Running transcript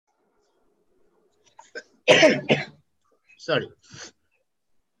Sorry.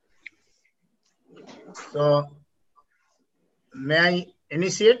 So, may I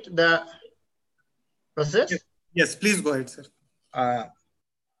initiate the process? Yes, please go ahead, sir.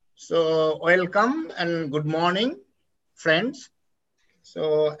 So, welcome and good morning, friends.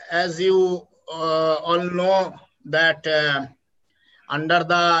 So, as you all know that under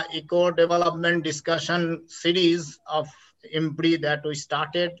the eco development discussion series of IMPRI that we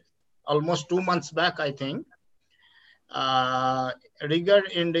started almost 2 months back, I think,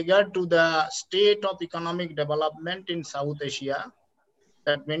 in regard to the state of economic development in South Asia,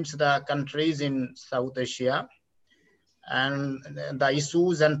 that means the countries in South Asia, and the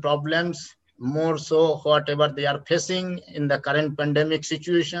issues and problems, more so whatever they are facing in the current pandemic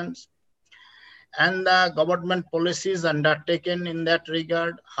situations, and the government policies undertaken in that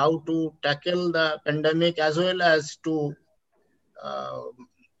regard, how to tackle the pandemic as well as to uh,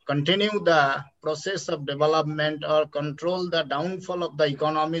 continue the process of development or control the downfall of the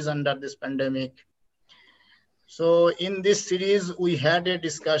economies under this pandemic. So in this series, we had a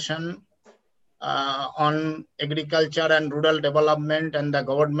discussion on agriculture and rural development and the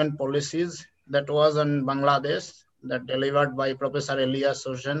government policies. That was on Bangladesh, that delivered by Professor Elias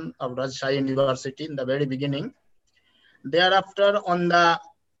Hossain of Rajshahi University in the very beginning. Thereafter, on the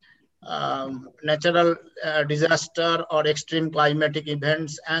natural disaster or extreme climatic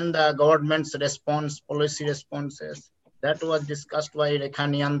events and the government's response, policy responses. That was discussed by Rekha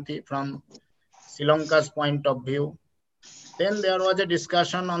Niyanti from Sri Lanka's point of view. Then there was a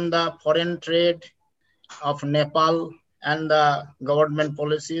discussion on the foreign trade of Nepal and the government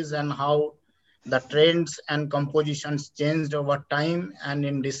policies and how the trends and compositions changed over time and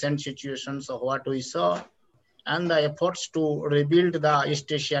in recent situations of what we saw, and the efforts to rebuild the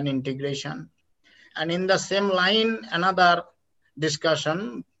East Asian integration. And in the same line, another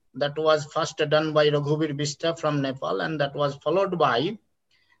discussion that was first done by Raghubir Bista from Nepal, and that was followed by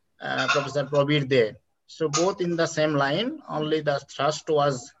Professor Prabir De. So both in the same line, only the thrust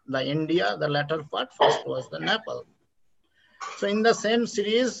was the India, the latter part, first was the Nepal. So in the same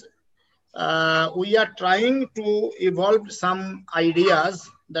series, we are trying to evolve some ideas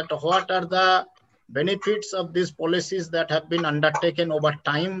that what are the benefits of these policies that have been undertaken over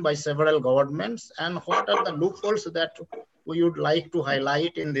time by several governments, and what are the loopholes that we would like to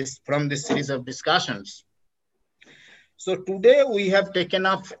highlight in this from this series of discussions. So today we have taken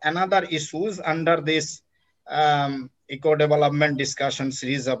up another issues under this eco-development discussion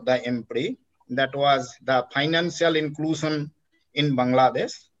series of the IMPRI, that was the financial inclusion in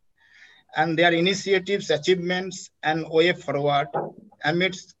Bangladesh and their initiatives, achievements, and way forward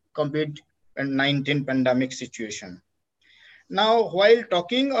amidst COVID-19 pandemic situation. Now, while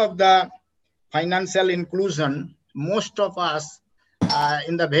talking of the financial inclusion, most of us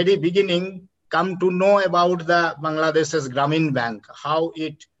in the very beginning come to know about the Bangladesh's Grameen Bank, how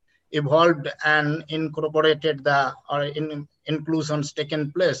it evolved and incorporated the inclusions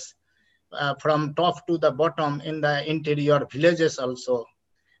taken place from top to the bottom in the interior villages also.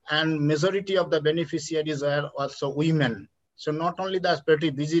 And majority of the beneficiaries are also women. So not only the petty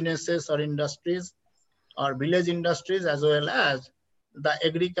businesses or industries or village industries, as well as the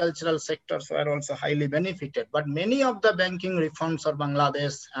agricultural sectors were also highly benefited. But many of the banking reforms of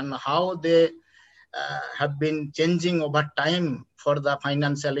Bangladesh and how they have been changing over time for the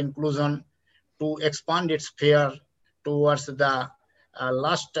financial inclusion to expand its sphere towards the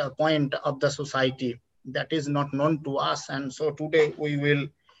last point of the society, that is not known to us. And so today we will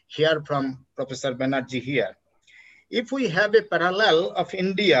hear from Professor Banerjee here. If we have a parallel of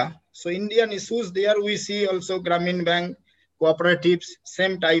India, so Indian issues there we see also Grameen Bank, cooperatives,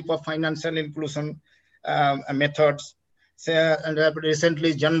 same type of financial inclusion methods. And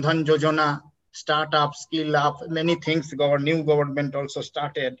recently Jan Dhan Yojana, startup, skill up, many things new government also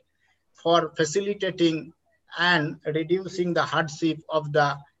started for facilitating and reducing the hardship of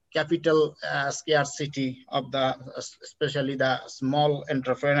the capital scarcity of the, especially the small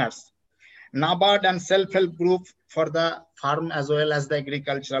entrepreneurs. NABARD and self-help group for the farm as well as the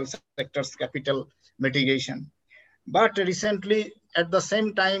agricultural sector's capital mitigation. But recently, at the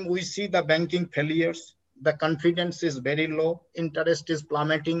same time, we see the banking failures. The confidence is very low. Interest is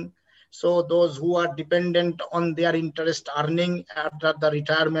plummeting. So those who are dependent on their interest earning after the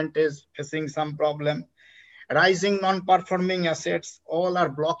retirement is facing some problem. Rising non-performing assets, all are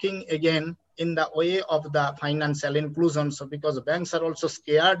blocking again in the way of the financial inclusion. So because banks are also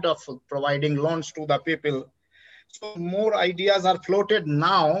scared of providing loans to the people. So more ideas are floated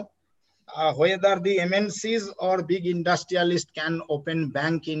now, whether the MNCs or big industrialists can open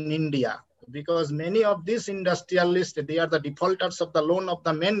bank in India, because many of these industrialists, they are the defaulters of the loan of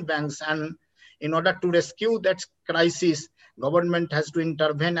the main banks, and In order to rescue that crisis, government has to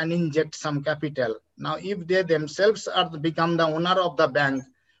intervene and inject some capital. Now, if they themselves are become the owner of the bank,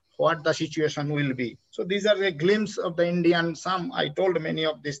 what the situation will be. So these are a glimpse of the Indian. Some I told many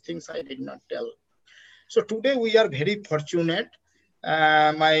of these things I did not tell. So today we are very fortunate.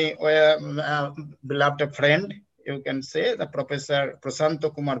 My beloved friend, you can say, the Professor Prashanta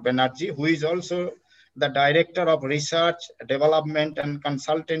Banerjee, who is also the Director of Research, Development and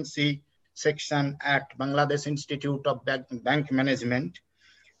Consultancy section at Bangladesh Institute of Bank Management.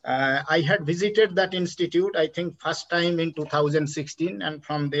 I had visited that institute, I think, first time in 2016, and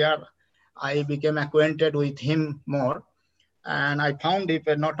from there I became acquainted with him more. And I found him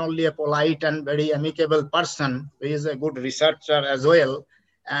not only a polite and very amicable person, he is a good researcher as well,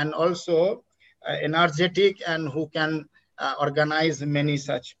 and also energetic and who can organize many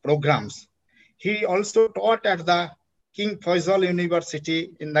such programs. He also taught at the King Faisal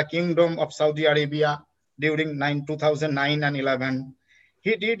University in the Kingdom of Saudi Arabia during 2009 and 11.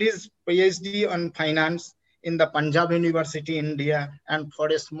 He did his PhD on finance in the Punjab University, India, and for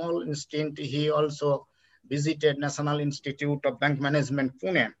a small stint, he also visited National Institute of Bank Management,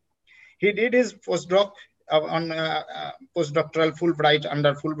 Pune. He did his postdoc on postdoctoral Fulbright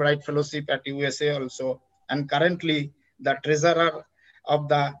under Fulbright Fellowship at USA also, and currently the treasurer of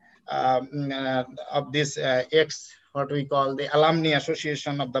the of this what we call the Alumni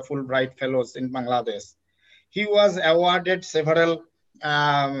Association of the Fulbright Fellows in Bangladesh. He was awarded several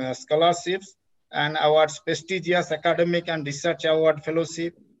scholarships and awards, prestigious academic and research award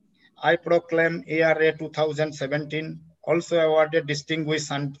fellowship. I proclaim ARA 2017, also awarded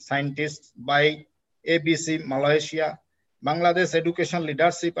Distinguished Scientist by ABC Malaysia, Bangladesh Education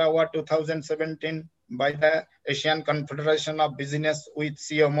Leadership Award 2017 by the Asian Confederation of Business with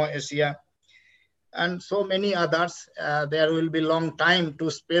CMO Asia, and so many others. There will be long time to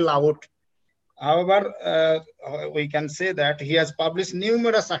spell out. However, we can say that he has published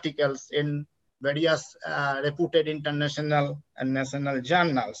numerous articles in various reputed international and national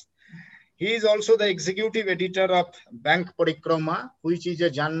journals. He is also the executive editor of Bank Parikrama, which is a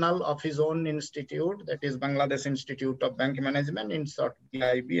journal of his own institute, that is Bangladesh Institute of Bank Management, in short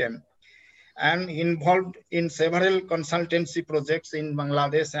BIBM, and involved in several consultancy projects in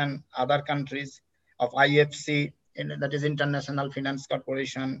Bangladesh and other countries of IFC, that is International Finance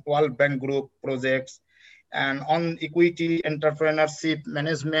Corporation, World Bank Group projects, and on equity, entrepreneurship,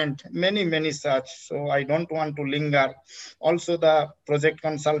 management, many such. So I don't want to linger. Also the project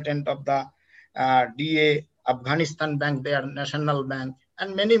consultant of the DA, Afghanistan Bank, their national bank,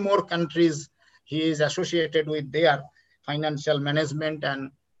 and many more countries. He is associated with their financial management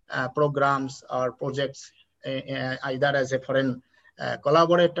and programs or projects, either as a foreign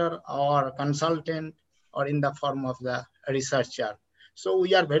collaborator or consultant or in the form of the researcher. So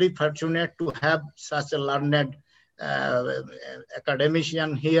we are very fortunate to have such a learned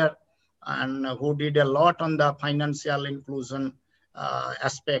academician here, and who did a lot on the financial inclusion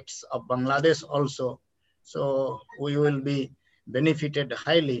aspects of Bangladesh also. So we will be benefited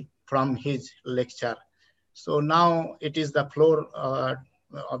highly from his lecture. So now it is the floor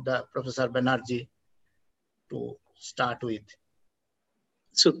of the Professor Banerjee to start with.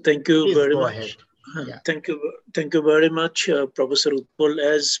 So thank you Please very go much. Ahead. Yeah. Thank you very much, Professor Utpal.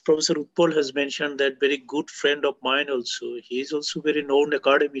 As Professor Utpal has mentioned, that very good friend of mine also. He is also very known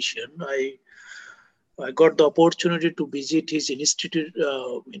academician. I got the opportunity to visit his institute,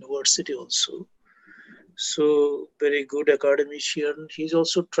 university also. So very good academician. He's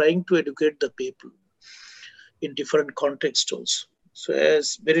also trying to educate the people in different contexts also. So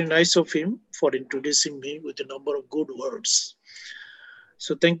as very nice of him for introducing me with a number of good words.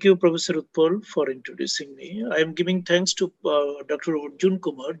 So thank you, Professor Utpal, for introducing me. I am giving thanks to Dr. Arjun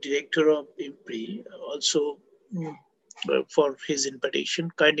Kumar, Director of IMPRI, also for his invitation,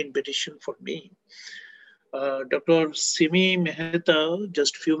 kind invitation for me. Dr. Simi Mehta,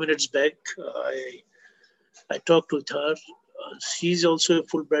 just a few minutes back, I talked with her. She's also a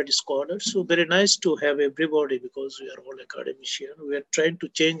Fulbright scholar. So very nice to have everybody, because we are all academicians. We are trying to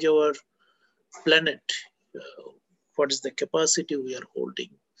change our planet. What is the capacity we are holding?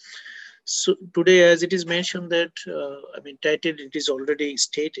 So today, as it is mentioned that, title, it is already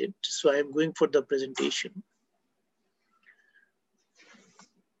stated. So I am going for the presentation.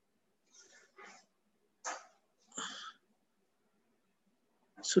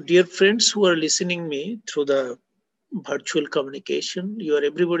 So dear friends who are listening me through the virtual communication,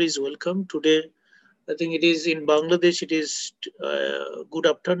 everybody is welcome. Today, I think it is in Bangladesh, it is good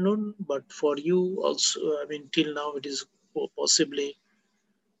afternoon, but for you also, till now it is possibly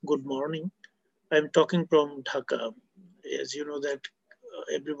good morning. I'm talking from Dhaka. As you know that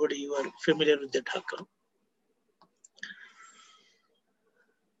everybody, you are familiar with the Dhaka.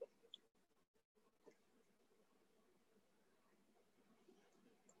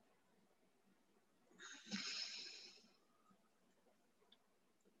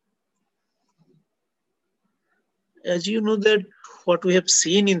 As you know that what we have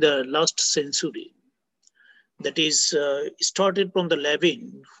seen in the last century, that is started from the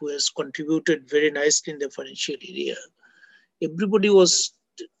Levin, who has contributed very nicely in the financial area. Everybody was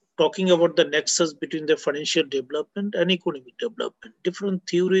talking about the nexus between the financial development and economic development. Different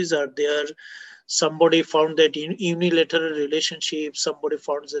theories are there. Somebody found that in unilateral relationship, somebody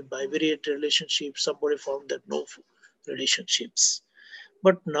found that bivariate relationship, somebody found that no relationships.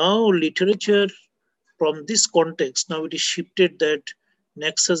 But now literature from this context, now it is shifted that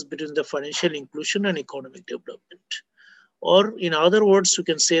nexus between the financial inclusion and economic development. Or in other words, you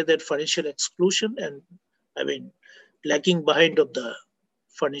can say that financial exclusion and, I mean, lagging behind of the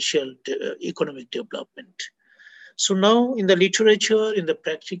financial economic development. So now in the literature, in the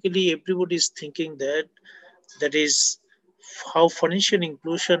practically, everybody is thinking that that is how financial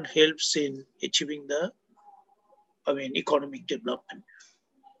inclusion helps in achieving the, economic development.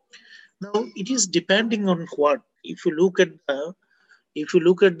 Now it is depending on what. If you look at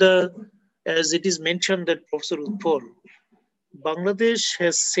the, as it is mentioned that Professor Utpal, Bangladesh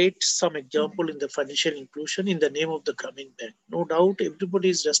has set some example in the financial inclusion in the name of the Grameen Bank. No doubt everybody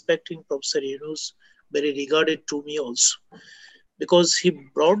is respecting Professor Yunus, very regarded to me also, because he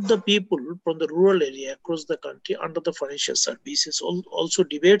brought the people from the rural area across the country under the financial services. Also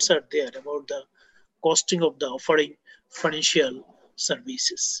debates are there about the costing of the offering financial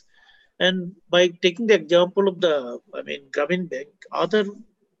services. And by taking the example of the, Grameen Bank, other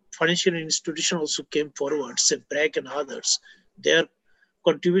financial institutions also came forward, say BRAC and others. Their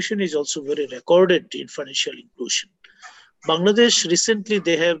contribution is also very recorded in financial inclusion. Bangladesh recently,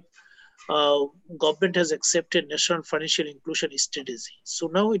 they have government has accepted national financial inclusion strategy. So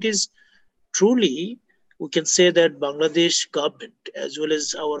now it is truly, we can say that Bangladesh government as well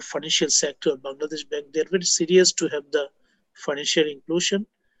as our financial sector, Bangladesh Bank, they're very serious to have the financial inclusion.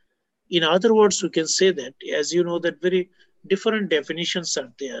 In other words, we can say that, as you know, that very different definitions are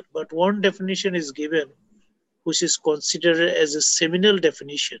there, but one definition is given, which is considered as a seminal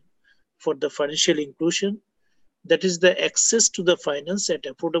definition for the financial inclusion. That is the access to the finance at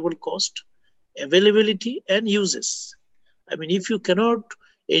affordable cost, availability, and uses. If you cannot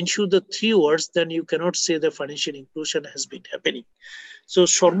ensure the three words, then you cannot say the financial inclusion has been happening. So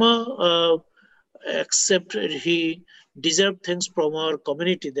Sharma accepted, he deserved thanks from our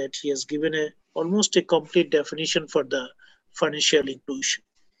community that he has given almost a complete definition for the financial inclusion.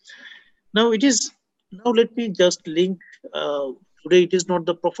 Now let me just link, today it is not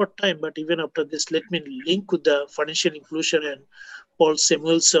the proper time, but even after this, let me link with the financial inclusion and Paul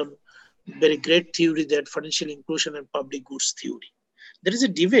Samuelson, very great theory, that financial inclusion and public goods theory. There is a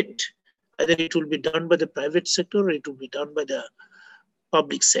debate, either it will be done by the private sector or it will be done by the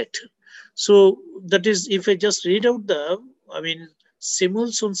public sector. So that is, if I just read out the,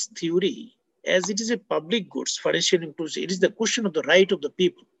 Samuelson's theory, as it is a public goods, financial inclusion, it is the question of the right of the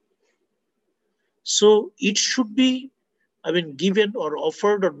people. So it should be, given or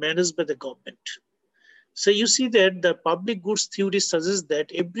offered or managed by the government. So you see that the public goods theory suggests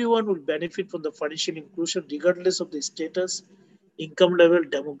that everyone will benefit from the financial inclusion regardless of the status, income level,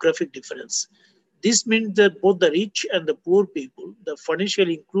 demographic difference. This means that both the rich and the poor people, the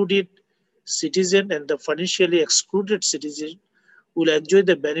financially included citizen and the financially excluded citizen, will enjoy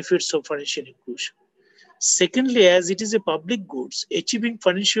the benefits of financial inclusion. Secondly, as it is a public goods, achieving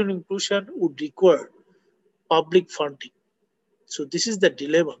financial inclusion would require public funding. So this is the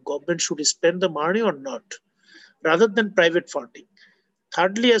dilemma. Government should spend the money or not, rather than private funding.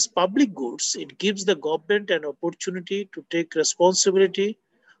 Thirdly, as public goods, it gives the government an opportunity to take responsibility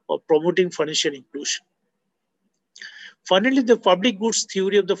of promoting financial inclusion. Finally, the public goods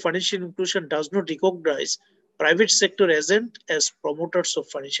theory of the financial inclusion does not recognize private sector agents as promoters of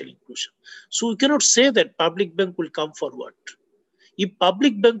financial inclusion. So we cannot say that public bank will come forward. If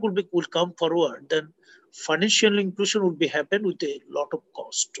public bank will come forward, then financial inclusion will be happen with a lot of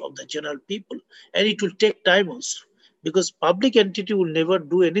cost of the general people, and it will take time also, because public entity will never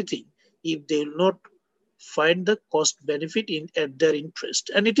do anything if they will not find the cost benefit at their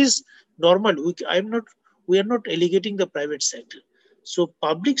interest. And it is normal. We are not allegating the private sector. So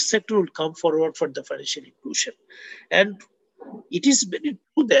public sector will come forward for the financial inclusion. And it is very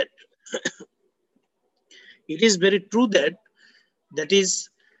true that that is,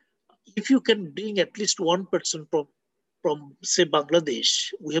 if you can bring at least one person from from say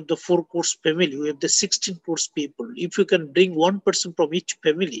Bangladesh, we have the 4 crores family, we have the 16 crores people. If you can bring one person from each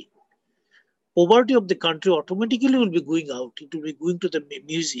family, poverty of the country automatically will be going out. It will be going to the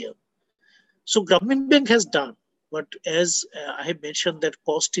museum. So Grameen Bank has done, but as I have mentioned that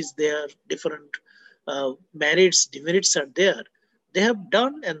cost is there, different merits, demerits are there. They have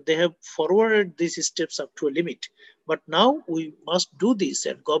done and they have forwarded these steps up to a limit. But now we must do this,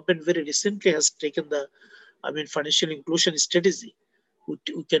 and government very recently has taken the, financial inclusion strategy.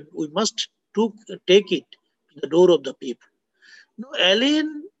 We must take it to the door of the people. No,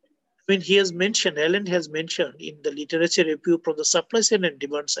 Alan has mentioned in the literature review from the supply side and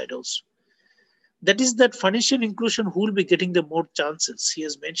demand side also. That is that financial inclusion who will be getting the more chances. He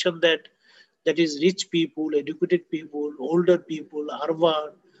has mentioned that that is rich people, educated people, older people,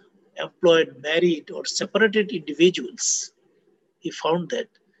 urban, employed, married, or separated individuals. He found that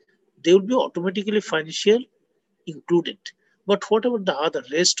they will be automatically financial included. But what about the other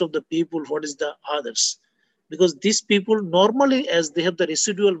rest of the people? What is the others? Because these people normally, as they have the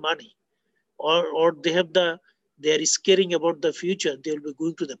residual money, or they are scaring about the future, they will be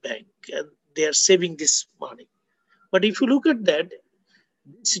going to the bank and they are saving this money. But if you look at that,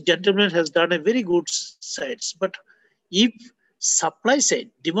 this gentleman has done a very good sides. But if supply side,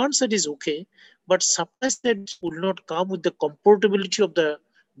 demand side is okay, but supply side will not come with the comfortability of the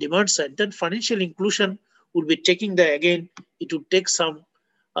demand side, then financial inclusion will be taking the again. It will take some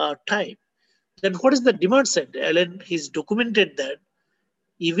time. Then what is the demand side? Alan, he's documented that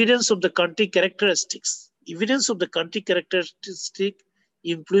evidence of the country characteristics, evidence of the country characteristic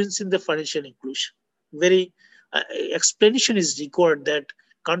influencing the financial inclusion. Very explanation is required that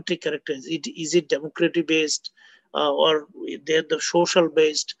country characters. Is it democracy based, or they're the social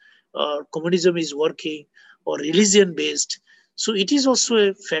based, communism is working, or religion based. So it is also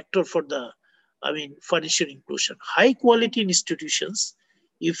a factor for the, financial inclusion. High quality institutions,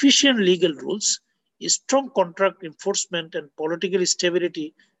 efficient legal rules, strong contract enforcement, and political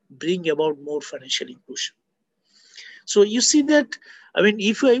stability bring about more financial inclusion. So you see that,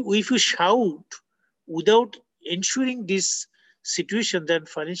 if you shout without ensuring this situation, then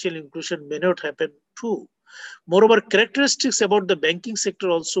financial inclusion may not happen too. Moreover, characteristics about the banking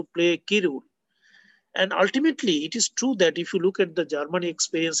sector also play a key role. And ultimately, it is true that if you look at the Germany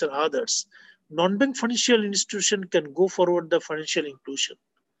experience and others, non-bank financial institution can go forward the financial inclusion.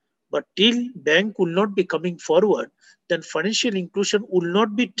 But till bank will not be coming forward, then financial inclusion will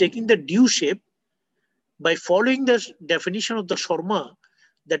not be taking the due shape by following the definition of the Sharma,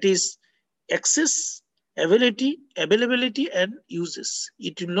 that is access, availability, and uses.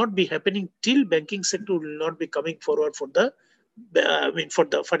 It will not be happening till banking sector will not be coming forward for the, for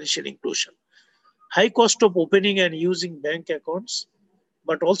the financial inclusion. High cost of opening and using bank accounts,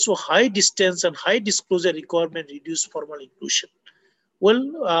 but also high distance and high disclosure requirement reduce formal inclusion.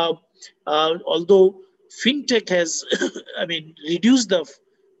 Well, although fintech has, reduced the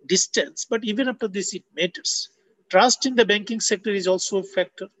distance, but even after this, it matters. Trust in the banking sector is also a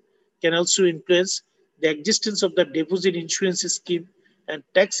factor, can also influence the existence of the deposit insurance scheme, and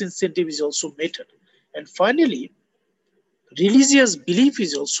tax incentive is also matter. And finally, religious belief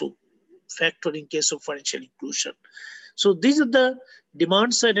is also factor in case of financial inclusion. So these are the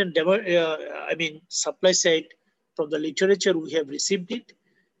demand side and supply side from the literature we have received it.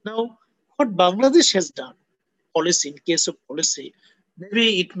 Now, what Bangladesh has done, policy in case of policy,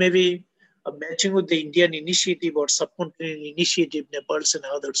 maybe it may be matching with the Indian initiative or subcontinent initiative, Nepal's and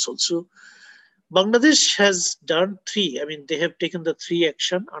others also. Bangladesh has done three. They have taken the three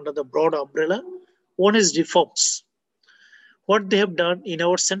action under the broad umbrella. One is reforms. What they have done in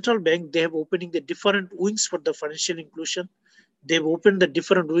our central bank, they have opening the different wings for the financial inclusion. They've opened the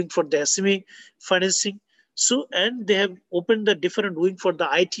different wing for the SME financing. So, and they have opened the different wing for the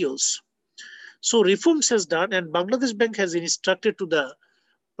ITOs. So reforms has done, and Bangladesh Bank has instructed to the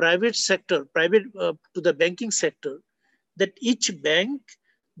private sector, to the banking sector, that each bank,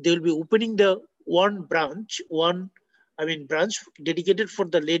 they will be opening the one branch, branch dedicated for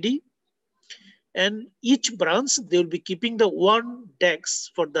the lady, and each branch they will be keeping the one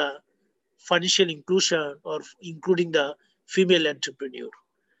desk for the financial inclusion or including the female entrepreneur.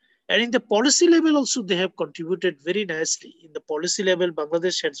 And in the policy level also, they have contributed very nicely. In the policy level,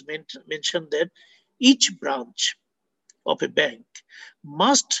 Bangladesh has mentioned that each branch of a bank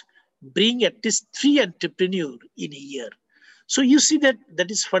must bring at least 3 entrepreneurs in a year. So you see that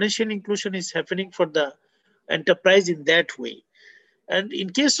is financial inclusion is happening for the enterprise in that way. And in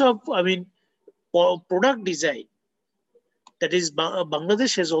case of, product design, that is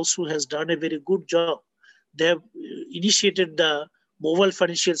Bangladesh has done a very good job. They have initiated the mobile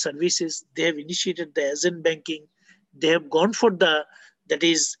financial services. They have initiated the agent banking. They have gone for that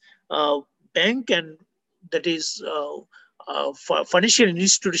is bank and that is financial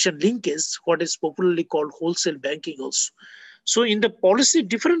institution linkage, what is popularly called wholesale banking also. So in the policy,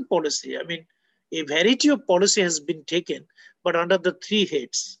 different policy, I mean, a variety of policy has been taken, but under the three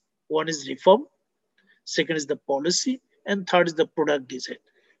heads. One is reform, second is the policy, and third is the product design.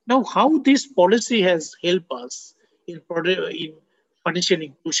 Now, how this policy has helped us in financial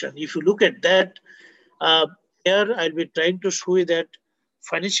inclusion? If you look at that, uh, here I'll be trying to show you that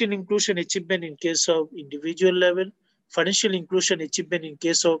financial inclusion achievement in case of individual level, financial inclusion achievement in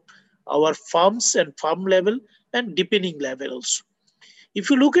case of our farms and farm level, and deepening level also. If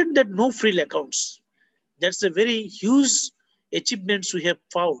you look at that no frill accounts, that's a very huge achievements we have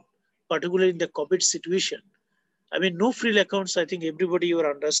found, particularly in the COVID situation. I mean, no frill accounts, I think everybody you are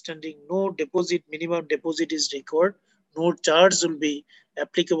understanding, no deposit, minimum deposit is required, no charge will be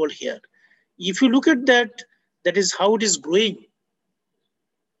applicable here. If you look at that, that is how it is growing.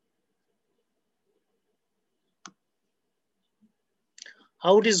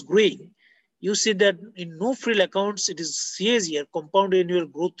 How it is growing, you see that in no frill accounts, it is CAGR, compound annual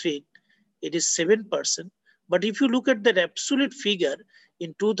growth rate, it is 7%. But if you look at that absolute figure,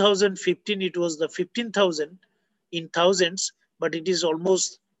 in 2015, it was the 15,000 in thousands, but it is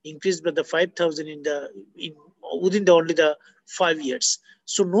almost increased by the 5,000 in within the only the 5 years.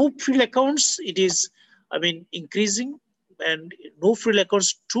 So no frill accounts, it is, I mean, increasing, and no frill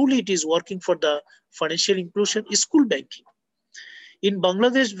accounts truly it is working for the financial inclusion. School banking in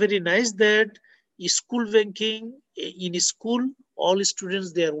Bangladesh, very nice that school banking, in school, all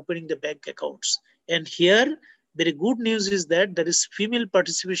students they are opening the bank accounts. And here, very good news is that there is female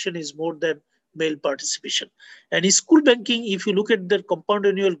participation is more than male participation. And in school banking, if you look at the compound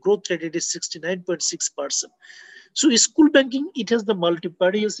annual growth rate, it is 69.6%. So school banking, it has the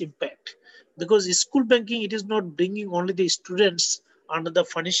multifarious impact, because school banking, it is not bringing only the students under the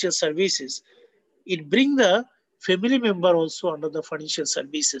financial services, it bring the family member also under the financial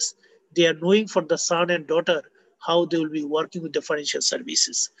services. They are knowing for the son and daughter how they will be working with the financial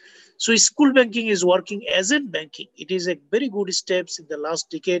services. So school banking is working as in banking. It is a very good steps in the last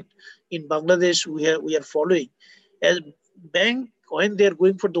decade in Bangladesh we are following. As bank, when they are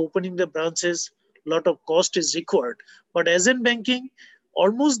going for the opening the branches, lot of cost is required. But as in banking,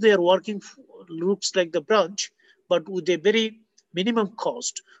 almost they are working looks like the branch, but with a very minimum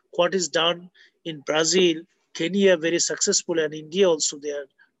cost. What is done in Brazil, Kenya, very successful, and India also they are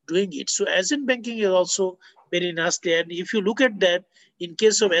doing it. So Asian banking is also very nicely. And if you look at that, in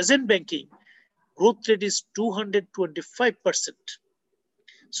case of Asian banking, growth rate is 225%.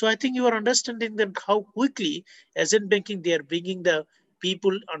 So I think you are understanding that how quickly Asian banking they are bringing the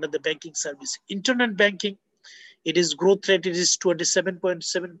people under the banking service. Internet banking, it is growth rate, it is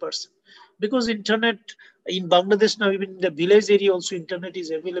 27.7%. Because internet in Bangladesh now, even in the village area also internet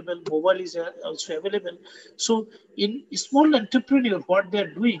is available, mobile is also available. So in small entrepreneur, what they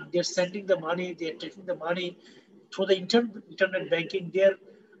are doing, they are sending the money, they are taking the money through the internet banking. They are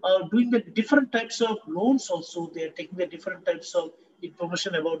doing the different types of loans also. They are taking the different types of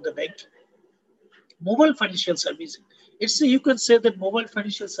information about the bank. Mobile financial services. It's you can say that mobile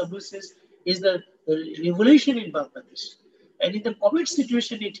financial services is the revolution in Bangladesh. And in the COVID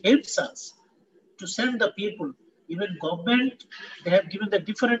situation, it helps us to send the people. Even government, they have given the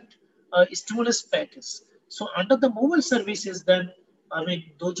different stimulus package. So under the mobile services, then I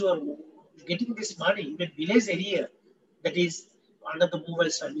mean those who are getting this money, even village area, that is under the mobile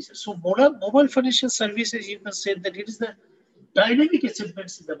services. So mobile financial services, you can say that it is the dynamic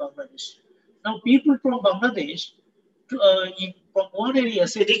achievements in the Bangladesh. Now people from Bangladesh, from one area,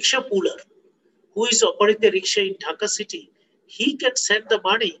 say rickshaw puller, who is operating the rickshaw in Dhaka city, he can send the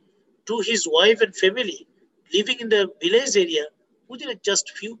money to his wife and family living in the village area within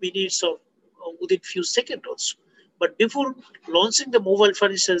just few minutes or within few seconds also. But before launching the mobile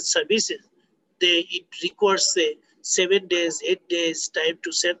financial services, it requires say 7 days, 8 days time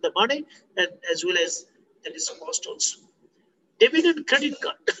to send the money, and as well as there is a cost also. Debit and credit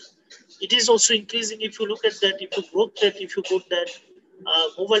card, it is also increasing. If you look at that, if you look that, if you put that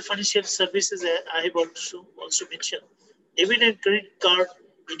mobile financial services, I have also mentioned debit and credit card.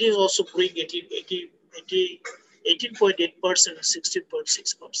 It is also growing 18.8% and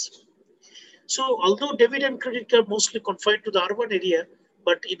 16.6%. So although debit and credit card mostly confined to the urban area,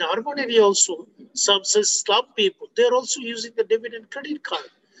 but in urban area also, some slum people, they are also using the debit and credit card.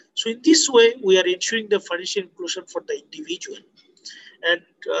 So in this way, we are ensuring the financial inclusion for the individual. And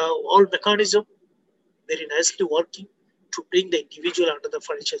all mechanism very nicely working to bring the individual under the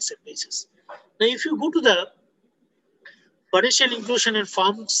financial services. Now, if you go to the financial inclusion in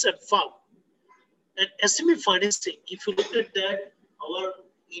farms and farm, And SME financing, if you look at that,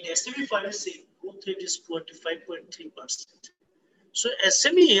 in SME financing, growth rate is 25.3%. So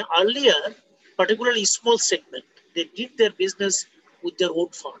SME earlier, particularly small segment, they did their business with their own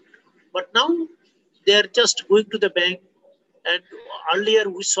fund. But now they are just going to the bank. And earlier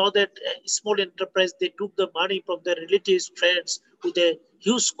we saw that small enterprise, they took the money from their relatives, friends with a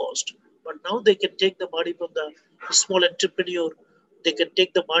huge cost. But now they can take the money from the small entrepreneur. They can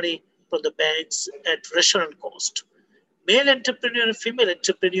take the money from the banks at rational cost. Male entrepreneur and female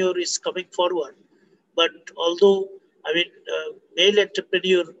entrepreneur is coming forward. But although, male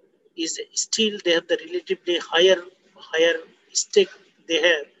entrepreneur is still, they have the relatively higher stake they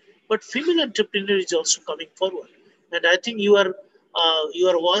have, but female entrepreneur is also coming forward. And I think you are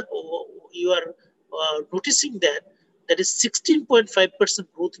noticing that there is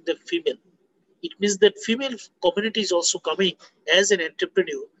 16.5% growth in the female. It means that female community is also coming as an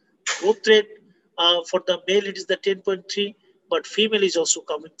entrepreneur. Growth rate for the male it is the 10.3, but female is also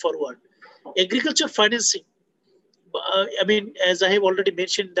coming forward. Agriculture financing, as I have already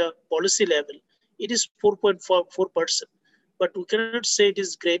mentioned, the policy level, it is 4.4%. But we cannot say it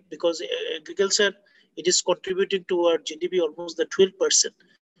is great because agriculture, it is contributing to our GDP almost the 12%.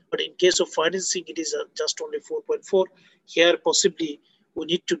 But in case of financing, it is just only 4.4. Here, possibly, we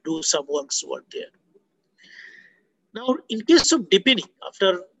need to do some works over there. Now, in case of deepening,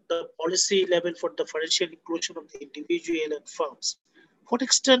 after the policy level for the financial inclusion of the individual and firms, what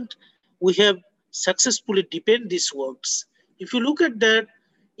extent we have successfully deepened these works? If you look at that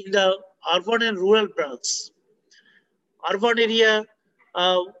in the urban and rural branches, urban area,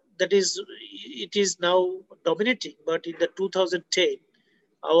 it is now dominating, but in the 2010,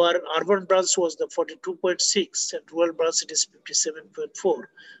 our urban branch was the 42.6 and rural branch it is 57.4.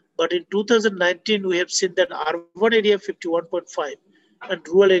 But in 2019, we have seen that urban area 51.5 and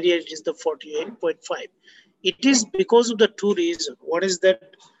rural area it is the 48.5. It is because of the two reasons. One is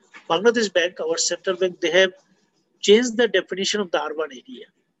that Bangladesh Bank, our central bank, they have changed the definition of the urban area.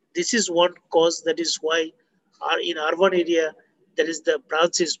 This is one cause, that is why in urban area there is the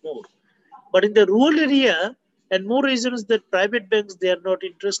branch is more. But in the rural area, and more reasons that private banks, they are not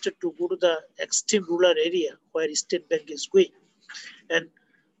interested to go to the extreme rural area where state bank is going. And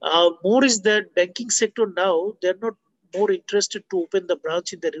more is that banking sector now, they're not more interested to open the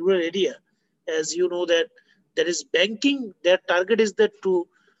branch in the rural area. As you know that there is banking, their target is that to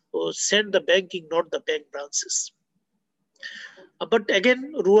send the banking, not the bank branches. But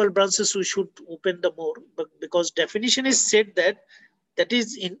again, rural branches we should open the more, but because definition is said that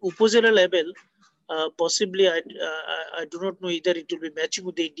is in Upazila level, possibly I do not know either it will be matching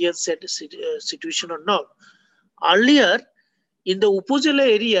with the Indian situation or not. Earlier, in the Upazila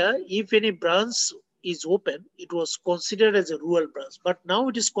area, if any branch is open, it was considered as a rural branch, but now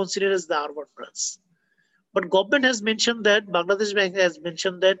it is considered as the urban branch. But government has mentioned that, Bangladesh Bank has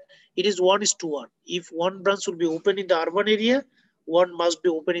mentioned that it is 1:1. If one branch will be open in the urban area, one must be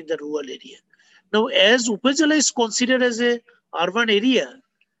open in the rural area. Now, as Upazila is considered as a urban area,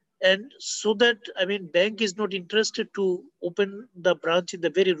 and so that, bank is not interested to open the branch in the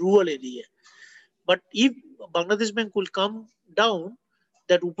very rural area. But if Bangladesh Bank will come down,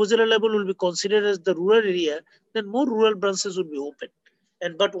 that Upazila level will be considered as the rural area, then more rural branches will be open.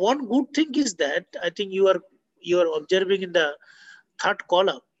 But one good thing is that I think you are observing in the third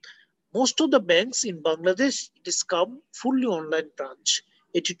column, most of the banks in Bangladesh, it is come fully online branch,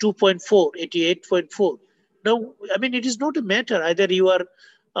 82.4, 88.4. Now, it is not a matter either you are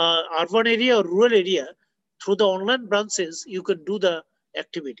urban area or rural area. Through the online branches, you can do the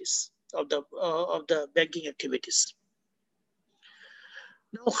activities of the banking activities.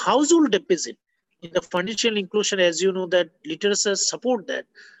 Now, household deposit in the financial inclusion, as you know that literature support that.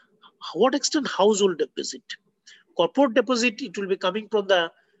 What extent household deposit? Corporate deposit, it will be coming from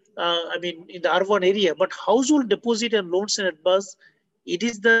the, in the urban area, but household deposit and loans and advance, it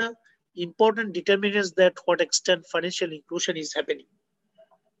is the important determinants that what extent financial inclusion is happening.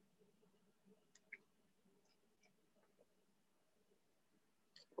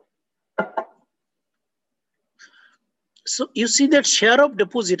 So you see that share of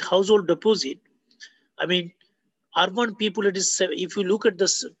deposit, household deposit, urban people, it is, if you look at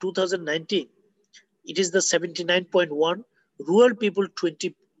this 2019, it is the 79.1, rural people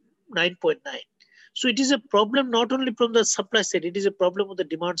 29.9. So it is a problem not only from the supply side, it is a problem on the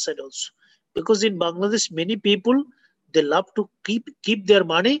demand side also. Because in Bangladesh, many people, they love to keep their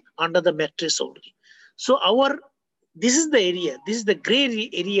money under the mattress only. So this is the area, this is the gray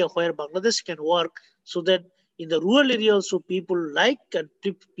area where Bangladesh can work, so that in the rural area also people like and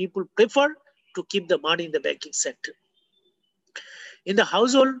people prefer to keep the money in the banking sector. In the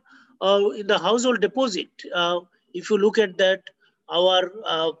household, In the household deposit, if you look at that, our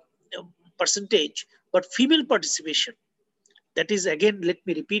percentage, but female participation, that is, again, let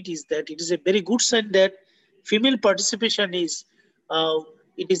me repeat, is that it is a very good sign that female participation is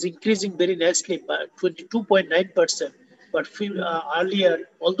it is increasing very nicely by 22.9%. But earlier,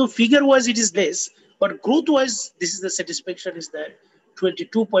 although figure wise it is less, but growth wise, this is the satisfaction is that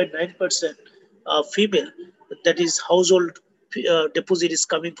 22.9% female, that is household deposit is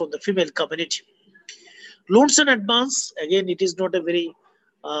coming from the female community. Loans and advance, again, it is not a very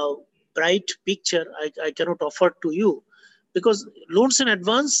uh, bright picture. I cannot offer to you, because loans and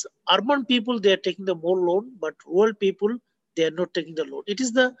advance, urban people, they are taking the more loan, but rural people, they are not taking the loan. It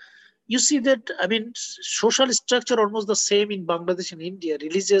is the, you see that, I mean, social structure almost the same in Bangladesh and India.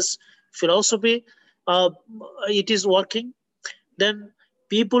 Religious philosophy, uh, it is working. Then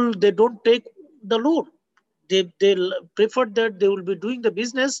people, they don't take the loan. They prefer that they will be doing the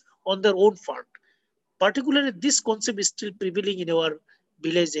business on their own fund. Particularly, this concept is still prevailing in our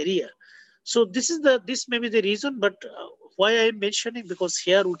village area. So this may be the reason, but why I am mentioning, because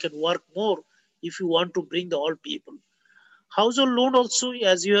here we can work more if you want to bring the all people. Household loan also,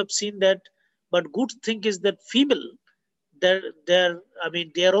 as you have seen that, but good thing is that female, they're I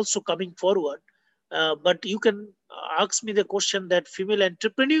mean, they are also coming forward. But you can ask me the question that female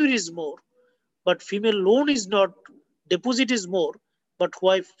entrepreneur is more, but female loan is not, deposit is more, but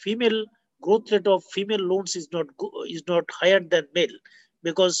why female growth rate of female loans is not higher than male?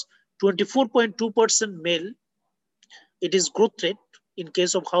 Because 24.2% male, it is growth rate in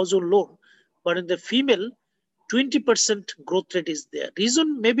case of household loan, but in the female, 20% growth rate is there.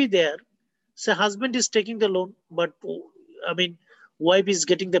 Reason may be there. So husband is taking the loan, but I mean, wife is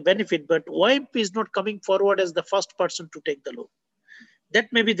getting the benefit, but wife is not coming forward as the first person to take the loan.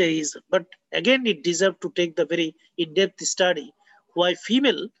 That may be the reason. But again, it deserves to take the very in-depth study why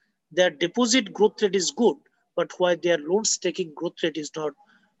female, their deposit growth rate is good, but why their loans taking growth rate is not,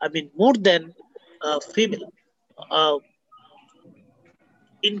 I mean, more than female. Uh,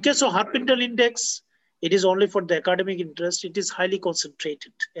 in case of Harpendale index, it is only for the academic interest. It is highly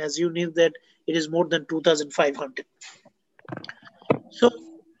concentrated. As you knew that it is more than 2,500. So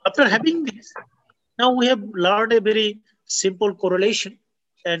after having this, now we have learned a very simple correlation.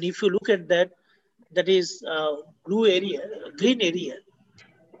 And if you look at that, that is blue area, green area.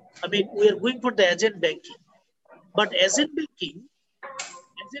 I mean, we are going for the agent banking. But agent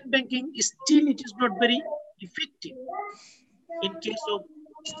banking is still, it is not very effective in case of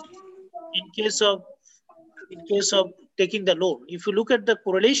in case of in case of taking the loan. If you look at the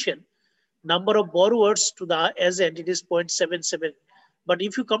correlation, number of borrowers to the agent, it is 0.77. But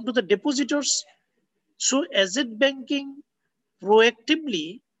if you come to the depositors, so asset banking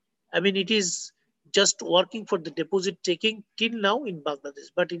proactively, I mean, it is just working for the deposit taking till now in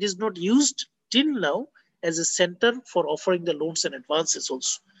Bangladesh, but it is not used till now as a center for offering the loans and advances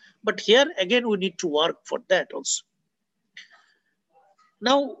also. But here again, we need to work for that also.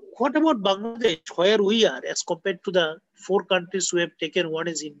 Now, what about Bangladesh, where we are as compared to the four countries we have taken? One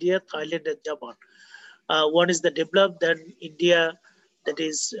is India, Thailand, and Japan. One is the developed, then India, that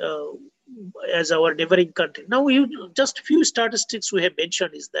is as our neighboring country. Now, just few statistics we have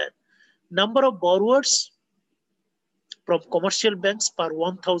mentioned is that number of borrowers from commercial banks per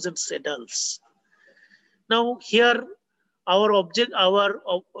 1,000 adults. Now, here our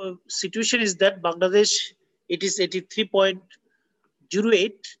situation is that Bangladesh, it is 83.08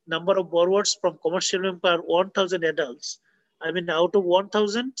 number of borrowers from commercial bank per 1,000 adults. I mean, out of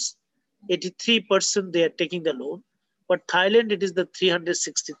 1,000, 83% they are taking the loan. But Thailand, it is the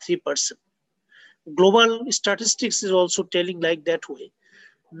 363%. Global statistics is also telling like that way.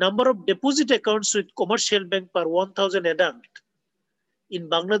 Number of deposit accounts with commercial bank per 1,000 adult. In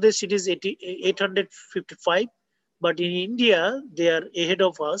Bangladesh, it is 855, but in India, they are ahead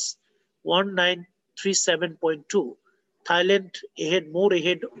of us, 1937.2. Thailand more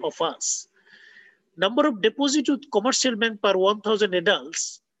ahead of us. Number of deposit with commercial bank per 1,000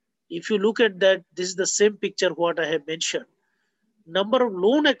 adults. If you look at that, this is the same picture what I have mentioned. Number of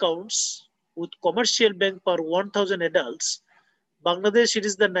loan accounts with commercial bank per 1,000 adults. Bangladesh, it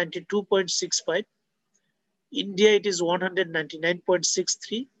is the 92.65. India, it is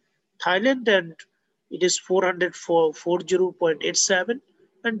 199.63. Thailand, and it is 440.87.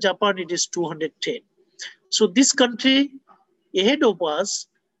 And Japan, it is 210. So this country ahead of us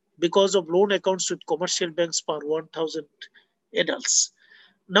because of loan accounts with commercial banks per 1,000 adults.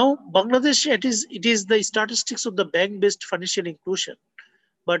 Now, Bangladesh, it is the statistics of the bank-based financial inclusion.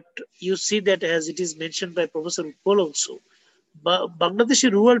 But you see that as it is mentioned by Professor Utpal also,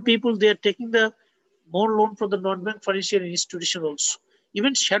 Bangladeshi rural people, they are taking the more loan from the non-bank financial institution also.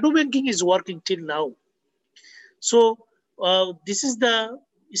 Even shadow banking is working till now. So this is the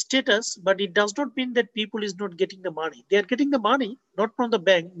status, but it does not mean that people is not getting the money. They are getting the money, not from the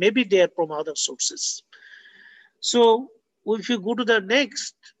bank, maybe they are from other sources. So if you go to the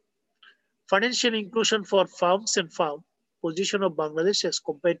next, financial inclusion for farms and farm position of Bangladesh as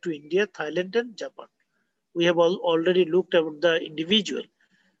compared to India, Thailand, and Japan. We have already looked at the individual.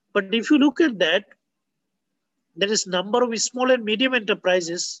 But if you look at that, there is number of small and medium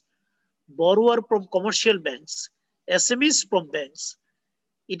enterprises, borrower from commercial banks, SMEs from banks.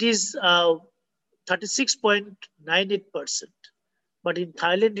 It is 36.98%. But in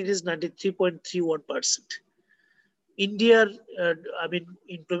Thailand, it is 93.31%. India, I mean,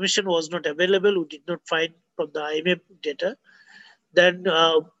 information was not available. We did not find from the IMF data. Then,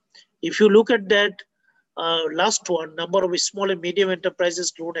 if you look at that last one, number of small and medium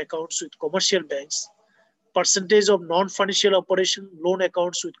enterprises loan accounts with commercial banks, percentage of non-financial operation loan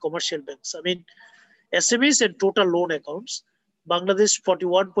accounts with commercial banks. I mean, SMEs and total loan accounts, Bangladesh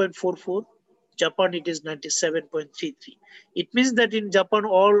 41.44, Japan it is 97.33. It means that in Japan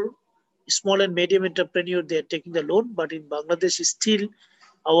all small and medium entrepreneur they are taking the loan, but in Bangladesh still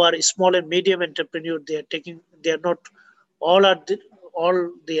our small and medium entrepreneur they are not all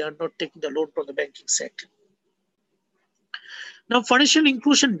they are not taking the loan from the banking sector. Now financial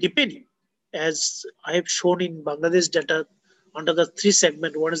inclusion depending, as I have shown in Bangladesh data under the three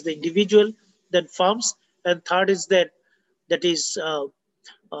segment. One is the individual, then farms, and third is that is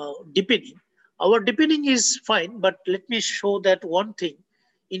depending. Our depending is fine, but let me show that one thing.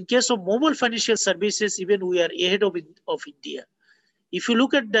 In case of mobile financial services, even we are ahead of India. If you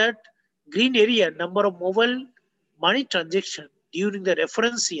look at that green area, number of mobile money transaction during the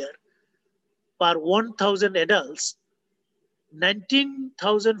reference year per 1,000 adults,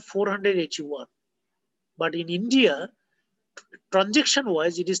 19,481. But in India, transaction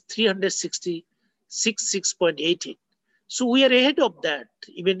wise, it is 366.88. So we are ahead of that.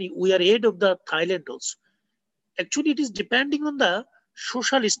 Even we are ahead of the Thailand also. Actually, it is depending on the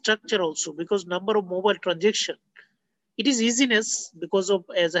social structure also, because number of mobile transaction, it is easiness because of,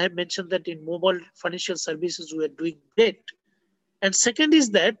 as I have mentioned, that in mobile financial services we are doing great. And second is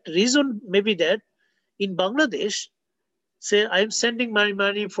that reason maybe that in Bangladesh, say I am sending my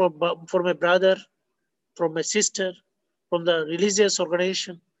money for my brother, from my sister, from the religious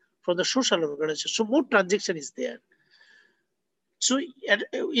organization, from the social organization. So more transaction is there. So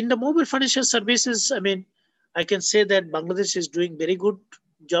in the mobile financial services, I mean, I can say that Bangladesh is doing very good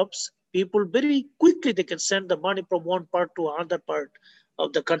jobs. People very quickly they can send the money from one part to another part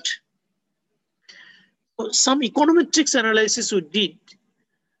of the country. Some econometrics analysis we did,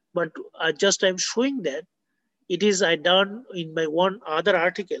 but I'm showing that it is I done in my one other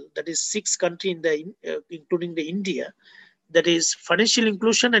article, that is 6 countries in the including the India, that is financial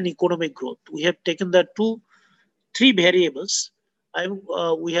inclusion and economic growth. We have taken the 3 variables.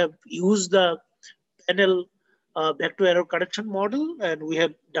 We have used the panel back to error correction model, and we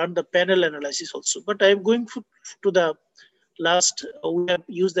have done the panel analysis also. But I am going to the last. We have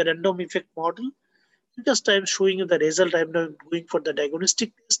used the random effect model. Just I am showing you the result. I am now going for the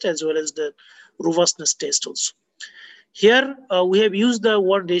diagnostic test as well as the robustness test also. Here we have used the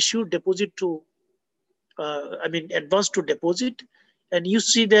one ratio deposit to, advance to deposit, and you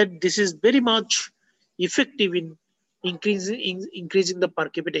see that this is very much effective in increasing the per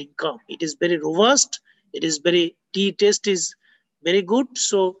capita income. It is very robust. It is very T test is very good.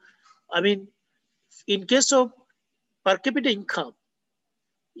 So, I mean, in case of per capita income,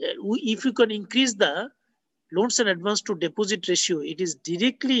 if you can increase the loans and advance to deposit ratio, it is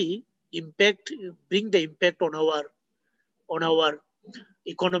directly bring the impact on our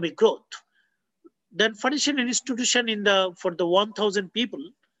economic growth. Then financial institution for the 1,000 people,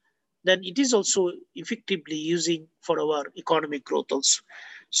 then it is also effectively using for our economic growth also.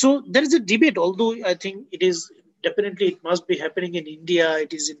 So there is a debate, although I think it must be happening in India,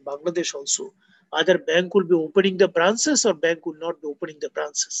 it is in Bangladesh also. Either bank will be opening the branches or bank will not be opening the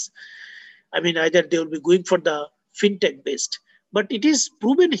branches. I mean, either they will be going for the fintech based. But it is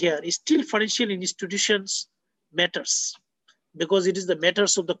proven here, still financial institutions matters, because it is the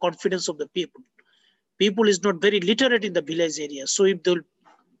matters of the confidence of the people. People is not very literate in the village area. So if they'll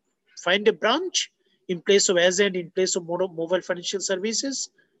find a branch in place of agent, in place of mobile financial services,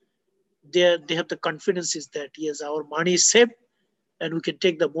 they have the confidence is that yes, our money is safe and we can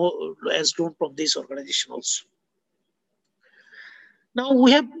take the more as loan from this organization also. Now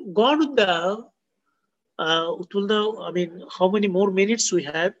we have gone the Utpulda, I mean, how many more minutes we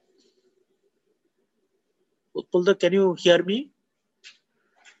have? Utpulda, can you hear me?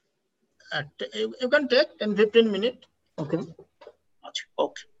 You can take 10-15 minutes. Okay.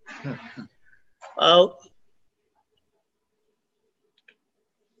 Okay. Uh,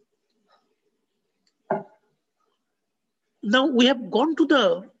 now we have gone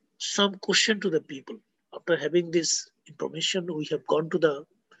to some question to the people. After having this information, we have gone to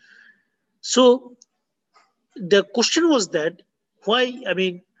so the question was that why,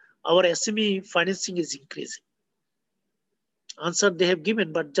 our SME financing is increasing. Answer they have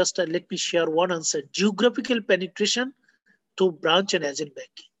given, but just let me share one answer. Geographical penetration to branch and agent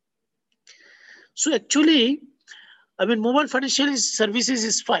banking. So actually, mobile financial services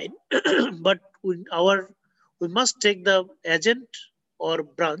is fine, but we must take the agent or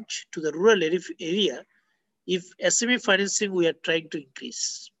branch to the rural area if SME financing we are trying to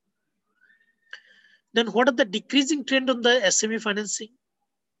increase. Then what are the decreasing trend on the SME financing?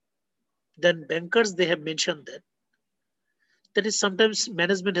 Then bankers, they have mentioned that is sometimes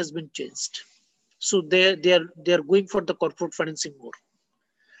management has been changed. So they are going for the corporate financing more.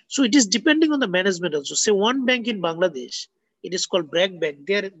 So it is depending on the management also. Say one bank in Bangladesh, it is called Bragg Bank.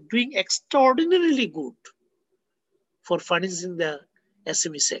 They are doing extraordinarily good for financing the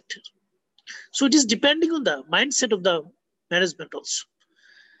SME sector. So it is depending on the mindset of the management also.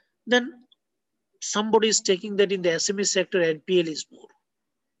 Then somebody is taking that in the SME sector, NPL is more.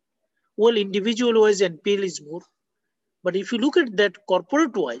 Well, individual wise, NPL is more. But if you look at that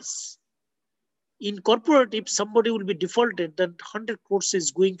corporate wise, in corporate, if somebody will be defaulted, then 100 crores is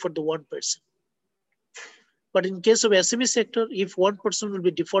going for the one person. But in case of SME sector, if one person will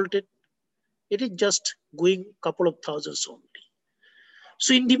be defaulted, it is just going couple of thousands only.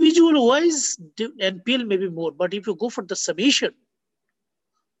 So individual wise, NPL may be more, but if you go for the summation,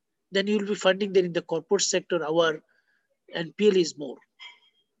 then you will be finding that in the corporate sector, our NPL is more.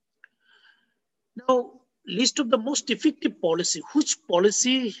 Now, list of the most effective policy. Which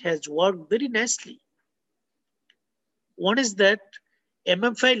policy has worked very nicely? One is that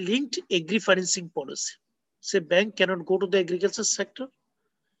MFI linked agri financing policy. Say bank cannot go to the agriculture sector.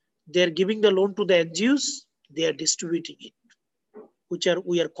 They are giving the loan to the NGOs. They are distributing it,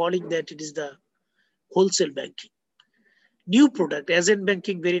 we are calling that it is the wholesale banking. New product, agent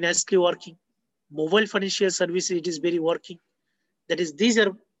banking, very nicely working. Mobile financial services, it is very working. That is, these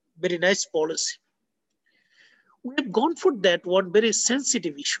are very nice policy. We have gone for that one very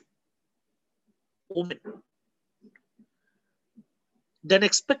sensitive issue. Women. Then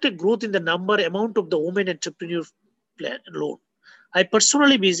expected growth in the amount of the women entrepreneur loan. I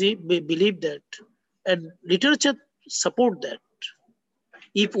personally believe that, and literature support that.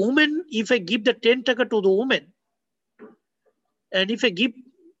 If I give the 10 taka to the woman, and if I give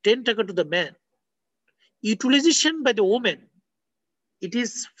 10 taka to the man, utilization by the woman, it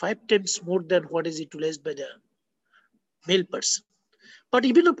is 5 times more than what is utilized by the male person. But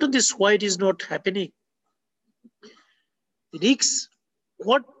even after this, why it is not happening? Risks.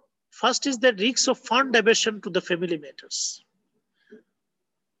 What first is the risks of fund diversion to the family matters.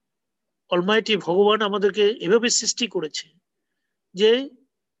 Almighty ভগবান আমাদেরকে এভাবে সৃষ্টি করেছে যে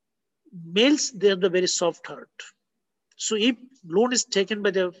males, they have the very soft heart. So if loan is taken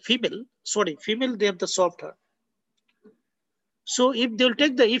by the female, they have the soft heart. So if they'll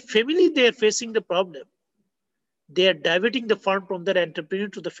take if family, they are facing the problem, they are diverting the fund from their entrepreneur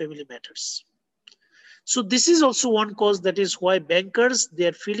to the family matters. So this is also one cause, that is why bankers, they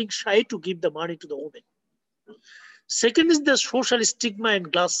are feeling shy to give the money to the women. Second is the social stigma and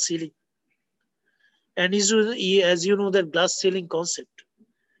glass ceiling. And as you know, that glass ceiling concept,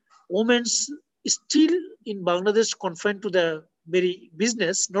 women still in Bangladesh confined to the very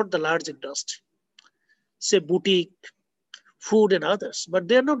business, not the large industry, say boutique, food and others. But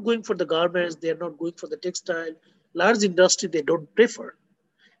they are not going for the garments, they are not going for the textile. Large industry, they don't prefer.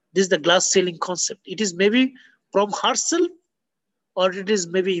 This is the glass ceiling concept. It is maybe from herself, or it is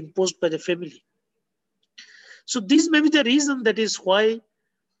maybe imposed by the family. So this may be the reason, that is why,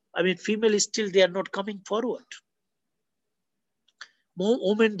 female is still, they are not coming forward. More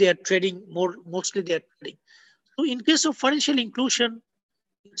women, they are trading more, mostly they are trading. So in case of financial inclusion,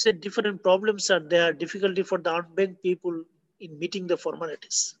 you said different problems are there, difficulty for the unbanked people in meeting the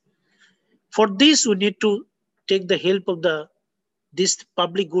formalities. For this, we need to take the help of this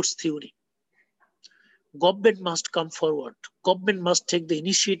public goods theory. Government must come forward. Government must take the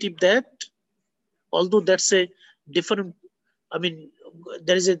initiative that, although that's a different,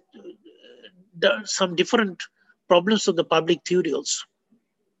 there is some different problems of the public theory also.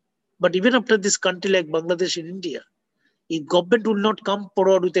 But even after this country like Bangladesh and India, if government will not come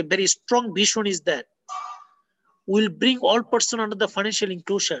forward with a very strong vision, is that will bring all person under the financial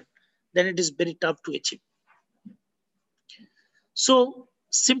inclusion, then it is very tough to achieve. So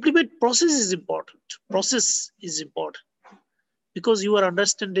simplified process is important. because you are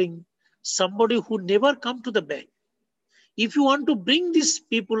understanding somebody who never come to the bank. If you want to bring these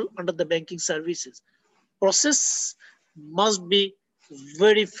people under the banking services, process must be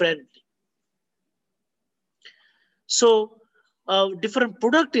very friendly. So different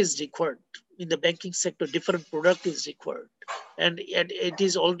product is required in the banking sector. Different product is required, and it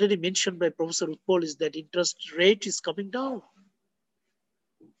is already mentioned by Professor Utpal is that interest rate is coming down.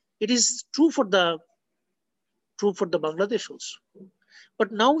 It is true for the Bangladesh also.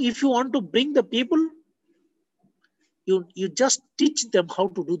 But now, if you want to bring the people, you just teach them how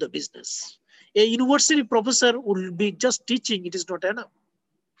to do the business. A university professor will be just teaching; it is not enough.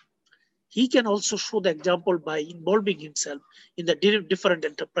 He can also show the example by involving himself in the different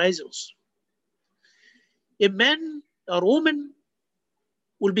enterprises. A man or woman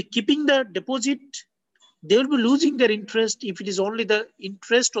will be keeping the deposit. They will be losing their interest if it is only the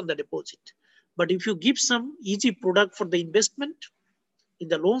interest on the deposit. But if you give some easy product for the investment in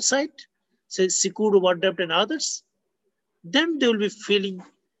the loan side, say secured overdraft and others, then they will be feeling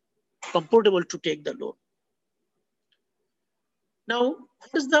comfortable to take the loan. Now,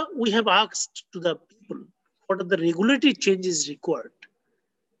 we have asked to the people, what are the regulatory changes required?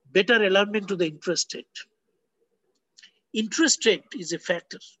 Better alignment to the interest rate. Interest rate is a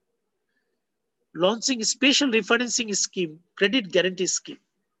factor. Launching a special refinancing scheme, credit guarantee scheme,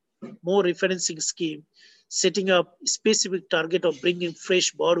 more refinancing scheme, setting up a specific target of bringing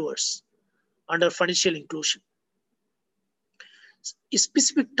fresh borrowers under financial inclusion. A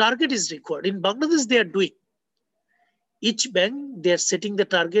specific target is required. In Bangladesh, they are doing. Each bank, they are setting the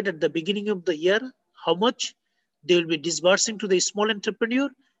target at the beginning of the year, how much they will be disbursing to the small entrepreneur,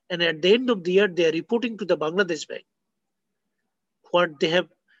 and at the end of the year, they are reporting to the Bangladesh bank what they have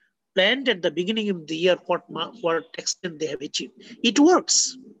planned at the beginning of the year, what extent they have achieved. It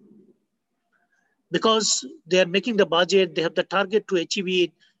works because they are making the budget, they have the target to achieve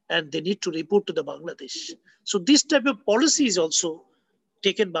it, and they need to report to the Bangladesh. So this type of policy is also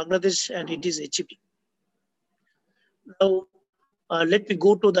taken Bangladesh, and it is achieving. Now, let me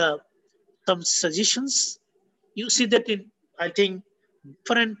go to some suggestions. You see that I think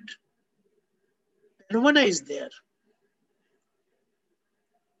different phenomena is there.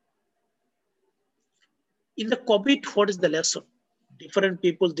 In the COVID, what is the lesson? Different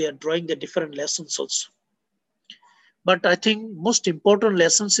people, they are drawing the different lessons also. But I think most important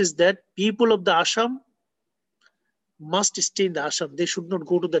lessons is that people of the Assam must stay in the Assam. They should not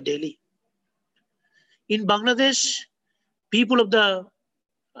go to the Delhi. In Bangladesh, people of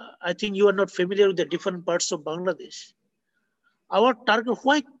I think you are not familiar with the different parts of Bangladesh. Our target,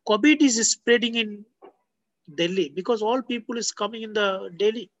 why COVID is spreading in Delhi? Because all people is coming in the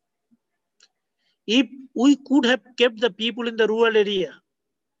Delhi. If we could have kept the people in the rural area,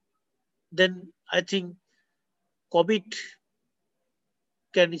 then I think COVID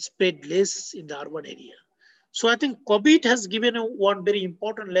can spread less in the urban area. So I think COVID has given one very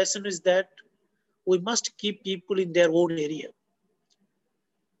important lesson is that we must keep people in their own area.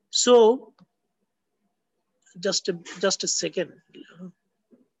 So just a second.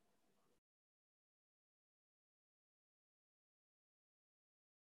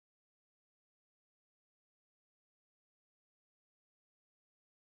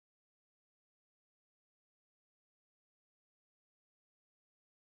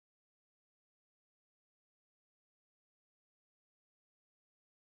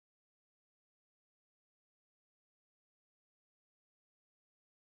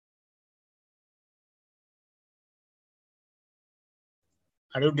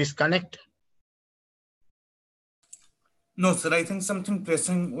 Are you disconnect? No, sir. I think something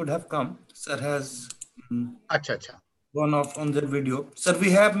pressing would have come. Sir has Acha, acha. gone off on the video. Sir,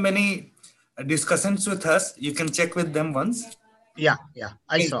 we have many discussions with us. You can check with them once. Yeah,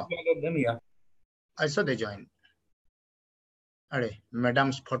 I Yes, saw. all of them, yeah. I saw they joined. Are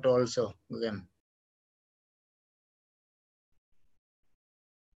madam's photo also again.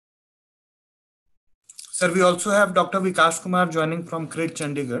 Sir, we also have Dr. Vikas Kumar joining from Crit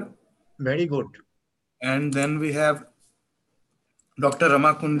Chandigarh. Very good. And then we have Dr.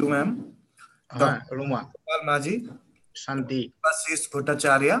 Rama Kundu ma'am, Dr. Ruma, Maji, Shanti. Ashish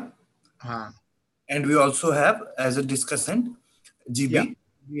Bhattacharya. And we also have, as a discussant, GB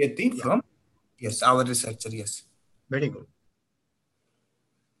Vieti from, yes, our researcher, yes. Very good.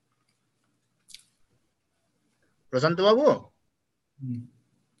 Prashanta Babu?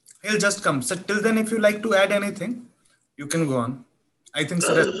 He'll just come. So till then, if you like to add anything, you can go on. I think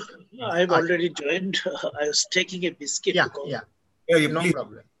sir. I've already joined. I was taking a biscuit. Yeah, no please.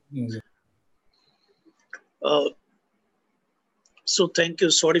 problem. So thank you.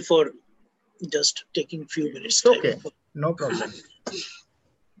 Sorry for just taking a few minutes. Okay. No problem.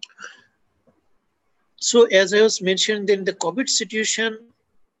 So as I was mentioned, in the COVID situation,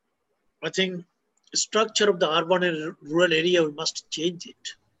 I think structure of the urban and rural area, we must change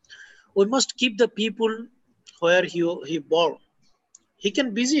it. We must keep the people where he born. He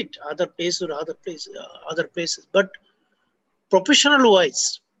can visit other places or other places, but professional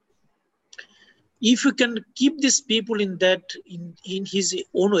wise, if you can keep these people in his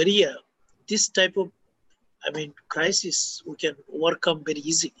own area, this type of crisis we can overcome very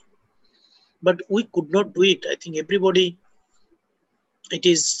easily. But we could not do it. I think everybody, it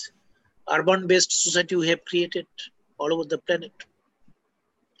is urban-based society we have created all over the planet.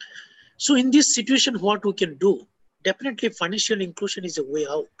 So in this situation, what we can do? Definitely financial inclusion is a way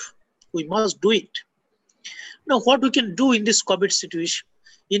out. We must do it. Now, what we can do in this COVID situation?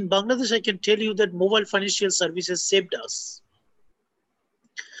 In Bangladesh, I can tell you that mobile financial services saved us,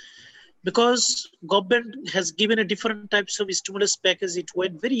 because government has given a different types of stimulus package. It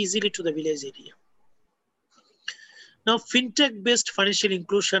went very easily to the village area. Now, fintech-based financial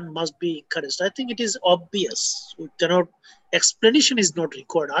inclusion must be encouraged. I think it is obvious. We cannot, explanation is not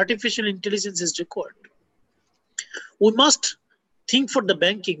required. Artificial intelligence is required. We must think for the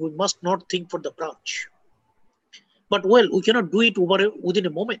banking. We must not think for the branch. But well, we cannot do it within a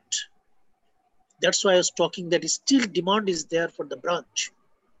moment. That's why I was talking that still demand is there for the branch.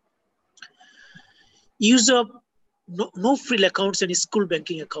 Use of no frill accounts and school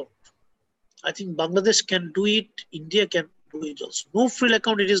banking account. I think Bangladesh can do it. India can do it also. No frill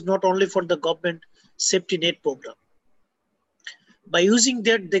account, it is not only for the government safety net program. By using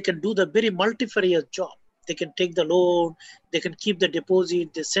that, they can do the very multifarious job. They can take the loan, they can keep the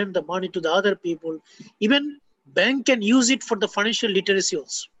deposit, they send the money to the other people. Even bank can use it for the financial literacy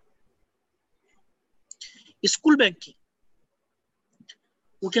also. School banking,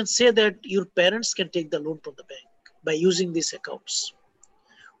 we can say that your parents can take the loan from the bank by using these accounts.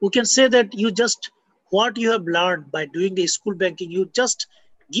 We can say that you just, what you have learned by doing the school banking, you just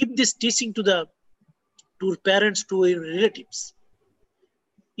give this teaching to parents, to your relatives.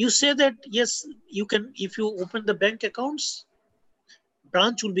 You say that, yes, you can, if you open the bank accounts,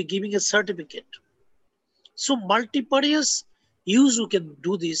 branch will be giving a certificate. So multifarious use, you can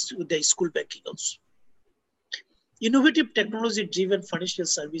do this with the school banking also. Innovative technology-driven financial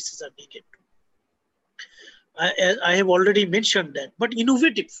services are needed. I have already mentioned that, but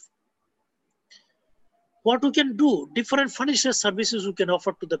innovative. What we can do, different financial services we can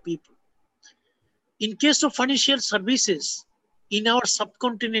offer to the people. In case of financial services, in our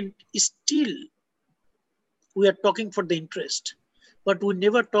subcontinent, still we are talking for the interest, but we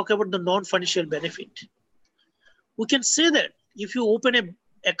never talk about the non-financial benefit. We can say that if you open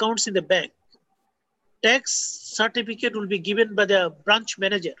accounts in the bank, tax certificate will be given by the branch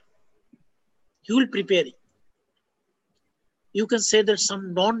manager. He will prepare it. You can say that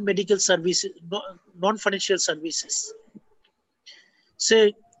some non-medical services, non-financial services.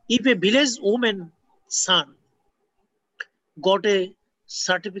 Say, if a village woman son got a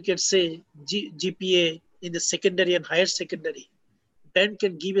certificate, say GPA in the secondary and higher secondary, bank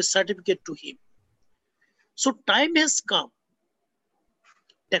can give a certificate to him. So time has come.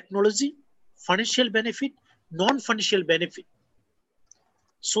 Technology, financial benefit, non-financial benefit,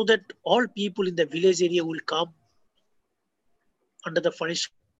 so that all people in the village area will come under the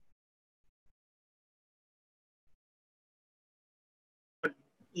financial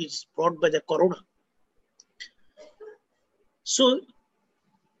is brought by the corona. So,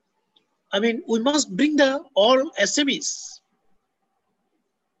 we must bring the all SMEs.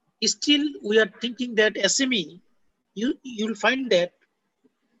 Still, we are thinking that SME, you'll find that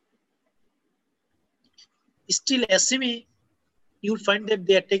still SME, you'll find that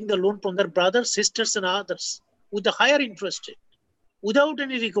they are taking the loan from their brothers, sisters, and others with a higher interest rate, without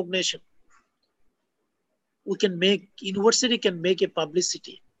any recognition. We can make, university can make a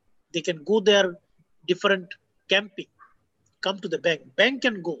publicity. They can go there, different camping, come to the bank. Bank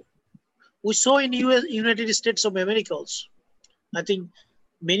can go. We saw in United States of America also. I think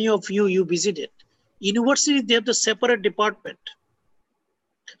many of you visited. University, they have the separate department,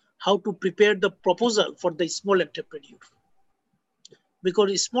 how to prepare the proposal for the small entrepreneur.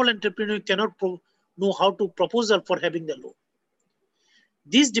 Because a small entrepreneur cannot know how to proposal for having the loan.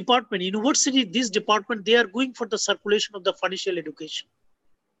 This department, university, this department, they are going for the circulation of the financial education.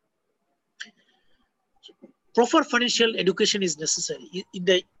 Proper financial education is necessary. In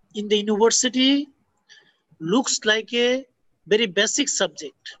the university, looks like a very basic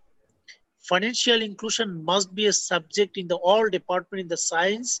subject. Financial inclusion must be a subject in the all department, in the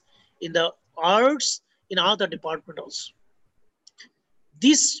science, in the arts, in other department also.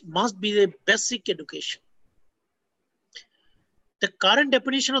 This must be a basic education. The current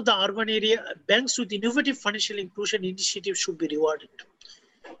definition of the urban area, banks with innovative financial inclusion initiatives should be rewarded.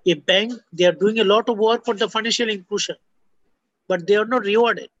 A bank, they are doing a lot of work for the financial inclusion, but they are not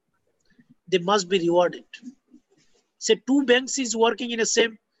rewarded. They must be rewarded. Say 2 banks is working in the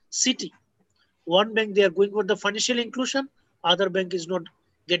same city. One bank, they are going for the financial inclusion, other bank is not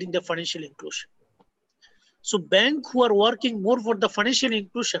getting the financial inclusion. So banks who are working more for the financial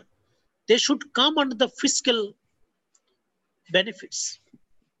inclusion, they should come under the fiscal benefits.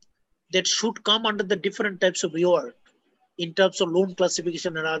 That should come under the different types of reward in terms of loan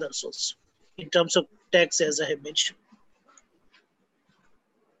classification and others also, in terms of tax, as I have mentioned.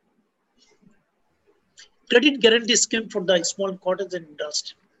 Credit guarantee scheme for the small cottage and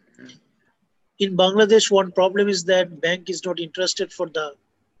industry. In Bangladesh, one problem is that bank is not interested for the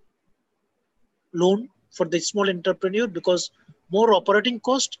loan for the small entrepreneur because more operating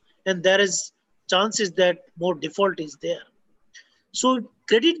cost, and there is chances that more default is there. So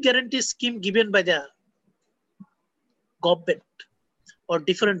credit guarantee scheme given by the government or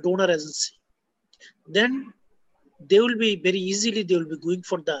different donor agency, then they will be very easily, they will be going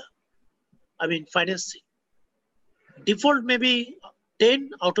for the, financing. Default may be 10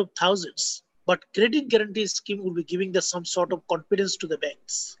 out of thousands, but credit guarantee scheme will be giving the some sort of confidence to the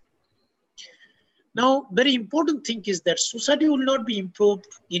banks. Now, very important thing is that society will not be improved.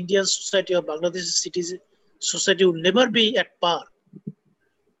 Indian society or Bangladeshi citizen society will never be at par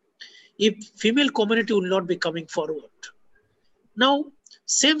if female community will not be coming forward. Now,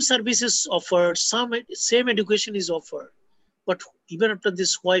 same services offered, same education is offered, but even after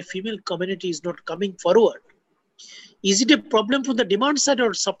this, why female community is not coming forward? Is it a problem from the demand side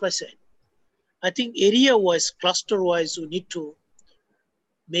or supply side? I think area-wise, cluster-wise, we need to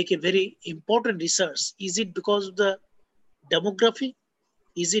make a very important research. Is it because of the demography?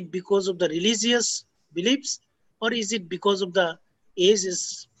 Is it because of the religious beliefs? Or is it because of the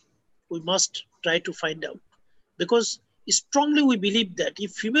ages? We must try to find out. Because strongly we believe that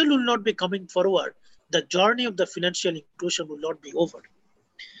if female will not be coming forward, the journey of the financial inclusion will not be over.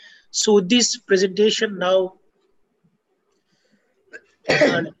 So with this presentation now,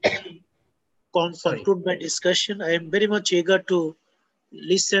 conclude my discussion. I am very much eager to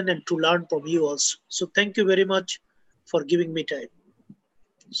listen and to learn from you also. So thank you very much for giving me time.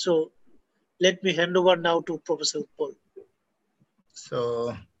 So let me hand over now to Professor Paul.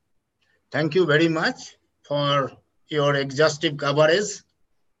 So thank you very much for your exhaustive coverage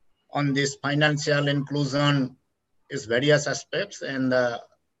on this financial inclusion is various aspects and the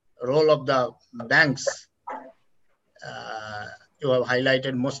role of the banks. You have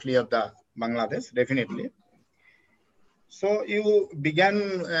highlighted mostly of the Bangladesh, definitely. So you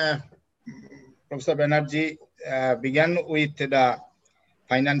began, Professor Banerjee began with the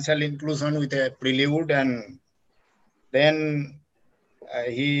financial inclusion with a prelude, and then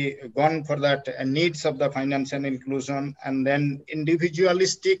he gone for that needs of the financial inclusion, and then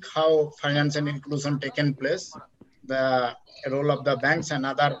individualistic how financial inclusion taken place, the role of the banks and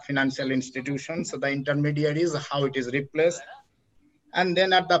other financial institutions, so the intermediaries, how it is replaced. And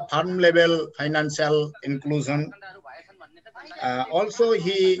then at the firm level, financial inclusion. Also,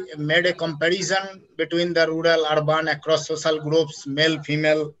 he made a comparison between the rural, urban, across social groups, male,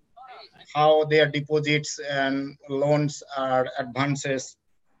 female, how their deposits and loans are advances.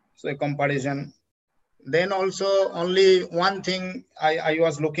 So a comparison. Then also only one thing I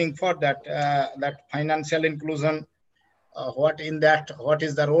was looking for that that financial inclusion. What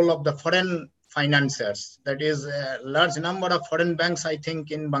is the role of the foreign financiers? That is a large number of foreign banks, I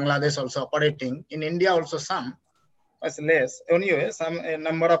think, in Bangladesh also operating. In India also some, as less. Anyway, a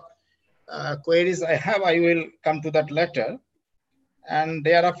number of queries I have, I will come to that later. And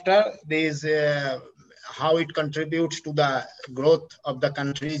thereafter, there is how it contributes to the growth of the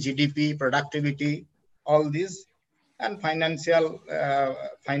country, GDP, productivity, all these, and financial,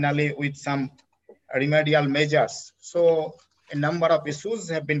 finally, with some remedial measures. So a number of issues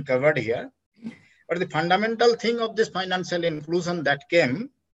have been covered here. But the fundamental thing of this financial inclusion that came,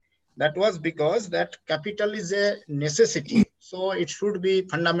 that was because that capital is a necessity. So it should be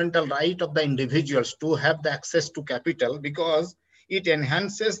fundamental right of the individuals to have the access to capital because it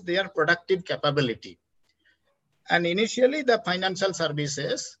enhances their productive capability. And initially the financial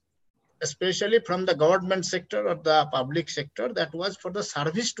services, especially from the government sector or the public sector, that was for the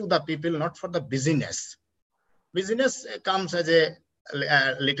service to the people, not for the business. Business comes as a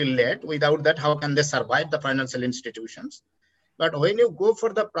little late. Without that, how can they survive, the financial institutions? But when you go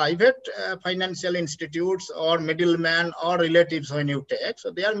for the private financial institutes or middlemen or relatives when you take,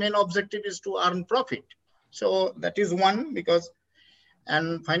 so their main objective is to earn profit. So that is one, because,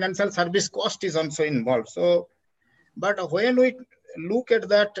 and financial service cost is also involved. So But when we look at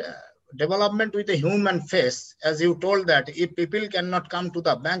that development with a human face, as you told that if people cannot come to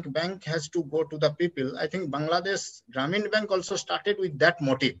the bank, bank has to go to the people. I think Bangladesh Grameen Bank also started with that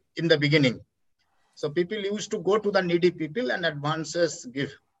motive in the beginning. So people used to go to the needy people and advances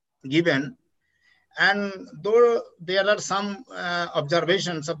given. And though there are some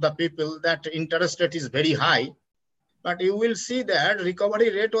observations of the people that interest rate is very high, but you will see that recovery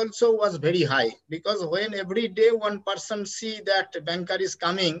rate also was very high, because when every day one person see that banker is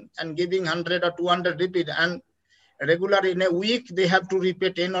coming and giving 100 or 200 rupees, and regular in a week they have to repay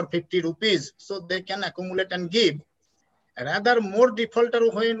 10 or 50 rupees, so they can accumulate and give. Rather more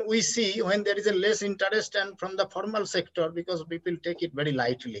defaulter when we see when there is a less interest and from the formal sector, because people take it very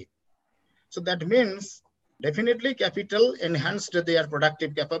lightly. So that means definitely capital enhanced their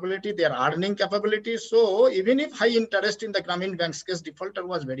productive capability, their earning capability. So even if high interest in the Grameen Bank's case, defaulter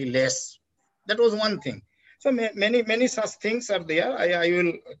was very less. That was one thing. So many such things are there. I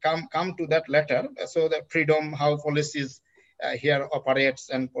will come to that later. So the freedom, how policies here operates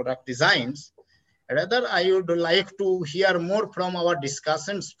and product designs. Rather, I would like to hear more from our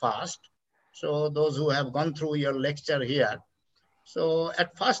discussants first. So those who have gone through your lecture here. So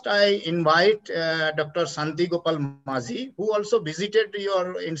at first I invite Dr. Santi Gopal Mazi, who also visited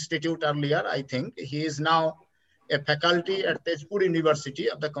your institute earlier, I think. He is now a faculty at Tezpur University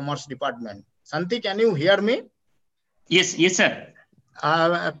of the Commerce Department. Santi, can you hear me? Yes, sir.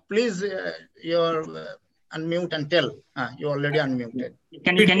 Please, your unmute and tell. You already unmuted.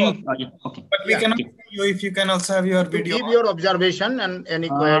 Can you? Okay. But we cannot see you if you can also have your video. Give your observation and any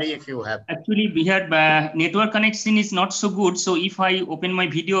query if you have. Actually, we had network connection is not so good. So if I open my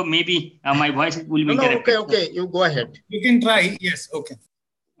video, maybe my voice will be interrupted. Okay. You go ahead. You can try. Yes. Okay.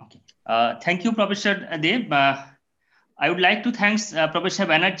 Thank you, Professor Deb. I would like to thank Professor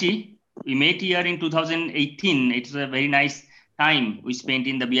Banerjee. We met here in 2018. It's a very nice time we spent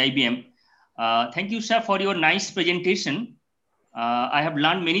in the BIBM. Thank you, sir, for your nice presentation. I have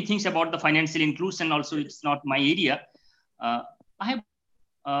learned many things about the financial inclusion. Also, it's not my area. I have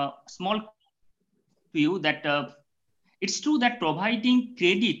a small to you that it's true that providing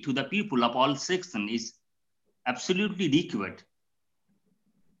credit to the people of all sections is absolutely required.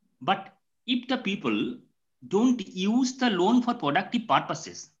 But if the people don't use the loan for productive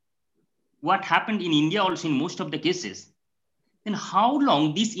purposes, what happened in India also in most of the cases, then how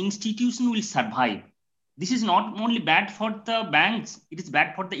long this institution will survive? This is not only bad for the banks, it is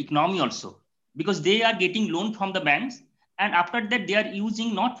bad for the economy also, because they are getting loan from the banks and after that they are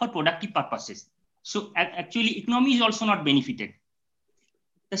using not for productive purposes. So actually economy is also not benefited.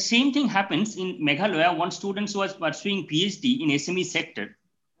 The same thing happens in Meghalaya. One student was pursuing PhD in SME sector.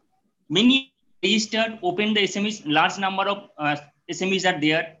 Many registered, opened the SMEs, large number of SMEs are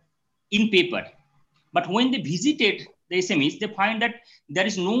there in paper. But when they visited the SMEs, they find that there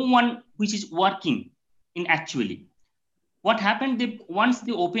is no one which is working in actually. What happened, once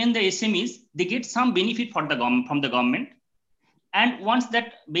they open the SMEs, they get some benefit from the government. And once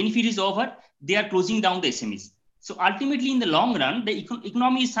that benefit is over, they are closing down the SMEs. So ultimately in the long run, the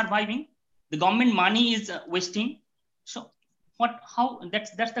economy is surviving, the government money is wasting. So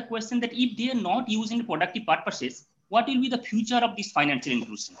that's the question, that if they are not using productive purposes, what will be the future of this financial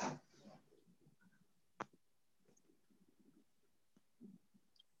inclusion?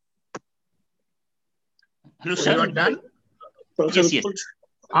 Hello, sir. You are done? Yes.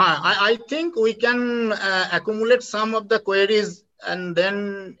 I think we can accumulate some of the queries and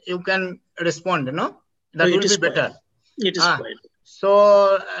then you can respond, no? That will be better. It is fine.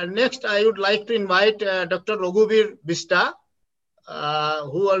 So next I would like to invite Dr. Raghubir Bista,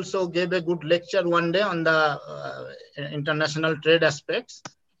 who also gave a good lecture one day on the international trade aspects.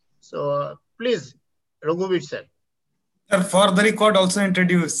 So please, Raghubir sir. For the record, also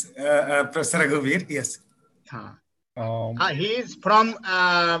introduce Professor Raghubir. Yes. He is from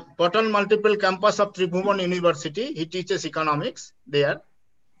Patan Multiple Campus of Tribhuvan University. He teaches economics there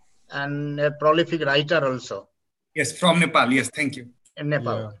and a prolific writer also. Yes, from Nepal. Yes, thank you. In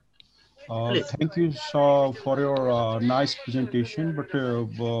Nepal. Yeah. Thank you for your nice presentation, but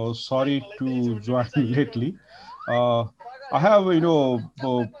sorry to join lately. I have,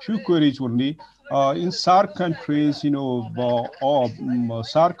 few queries only. In SARC countries,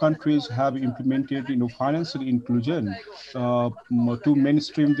 SARC countries have implemented, financial inclusion to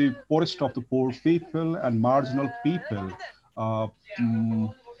mainstream the poorest of the poor people and marginal people.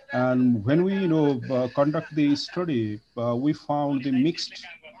 And when we, conduct the study, we found the mixed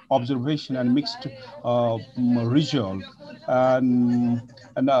observation and mixed result.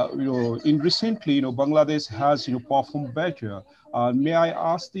 In recently, Bangladesh has performed better. May I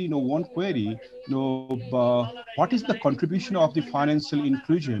ask the one query? What is the contribution of the financial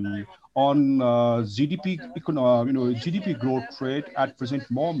inclusion on GDP, GDP growth rate at present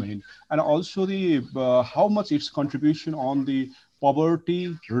moment, and also the how much its contribution on the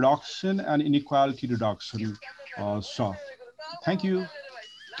poverty reduction and inequality reduction? So, thank you.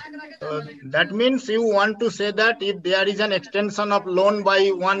 That means you want to say that if there is an extension of loan by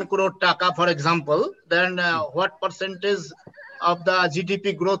 1 crore taka, for example, then what percentage of the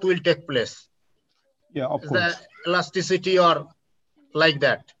GDP growth will take place? Yeah, of is course. The elasticity or like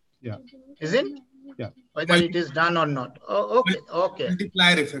that? Yeah. Is it? Yeah. Whether it is done or not. Oh, okay. Okay.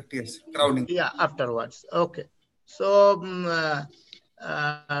 Multiplier effect, yes. Crowding. Yeah, afterwards. Okay. So, may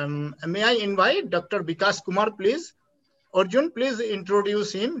I invite Dr. Vikas Kumar, please? Arjun, please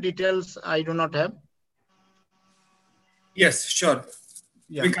introduce him. Details I do not have. Yes, sure.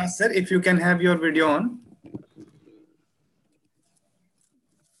 Yeah. Vikas, sir, if you can have your video on.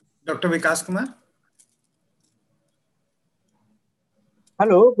 Dr. Vikas Kumar.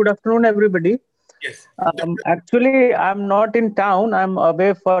 Hello, good afternoon, everybody. Yes. Actually, I'm not in town. I'm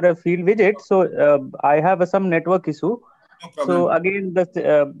away for a field visit, so I have some network issue. No problem. So again,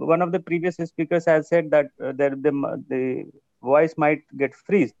 one of the previous speakers has said that the voice might get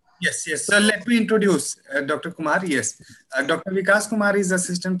freeze. Yes, yes. So let me introduce Dr. Kumar. Yes, Dr. Vikas Kumar is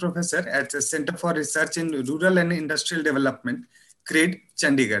assistant professor at the Center for Research in Rural and Industrial Development, CRED,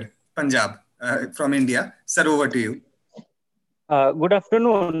 Chandigarh, Punjab, from India. Sir, over to you. Good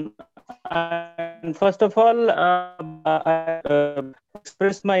afternoon. And first of all, I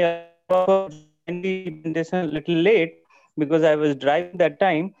express my presentation a little late because I was driving that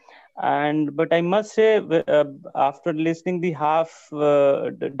time. But I must say, after listening the half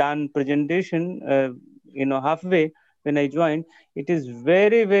done presentation, halfway when I joined, it is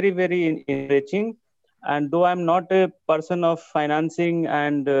very, very, very enriching. And though I'm not a person of financing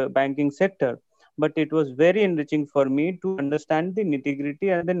and banking sector, but it was very enriching for me to understand the nitty-gritty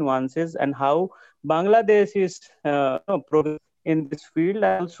and the nuances and how Bangladesh is progressing in this field,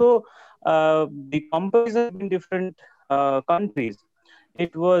 and also the comparison in different countries.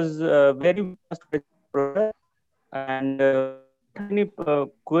 It was very vast, and without any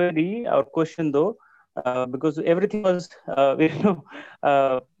query or question though, because everything was,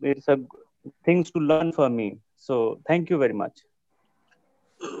 it's a things to learn for me. So thank you very much.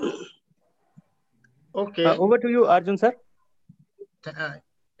 Okay. Over to you, Arjun sir.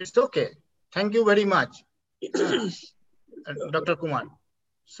 It's okay. Thank you very much, Dr. Kumar.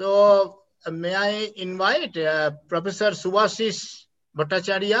 So may I invite Professor Subhasis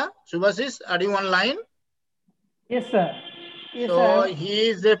Bhattacharya? Subhasis, are you online? Yes, sir. Yes, so he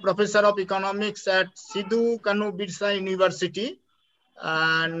is a professor of economics at Sidhu Kanu Birsa University.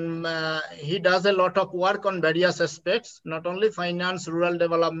 And he does a lot of work on various aspects, not only finance, rural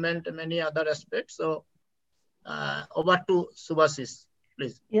development, many other aspects. So over to Subhasis,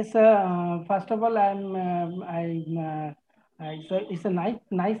 please. Yes, sir. First of all, it's a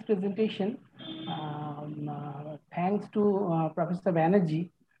nice presentation. Thanks to Professor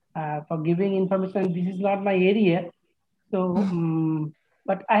Banerjee for giving information. This is not my area, so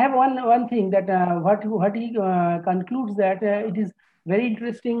but I have one thing that what he concludes that it is very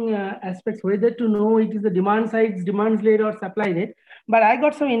interesting aspects, whether to know it is the demand side, demand led or supply led. But I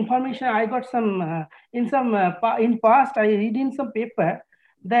got some information. I got some in past. I read in some paper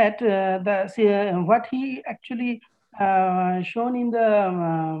that what he actually shown in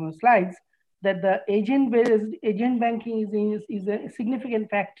the slides, that the agent banking is a significant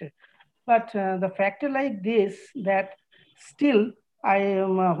factor. But the factor like this, that still I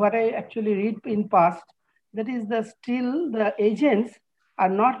am what I actually read in past, that is still the agents are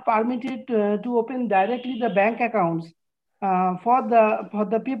not permitted to open directly the bank accounts for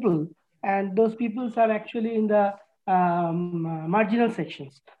the people, and those peoples are actually in the marginal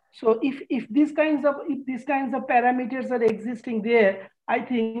sections. So if these kinds of parameters are existing there, I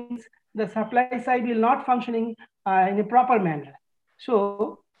think the supply side will not functioning in a proper manner.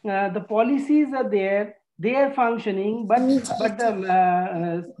 So the policies are there, they are functioning, but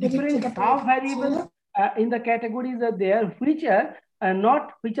the different variables in the categories are there, which are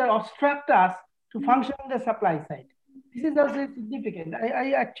obstruct us to function in the supply side. This is also significant.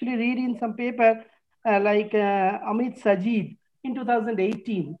 I actually read in some paper like Amit Sajid in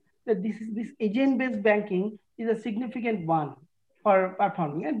 2018 that this agent-based banking is a significant one for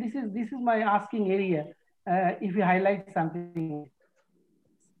performing, and this is my asking area. If you highlight something.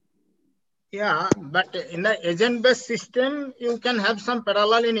 Yeah, but in the agent-based system, you can have some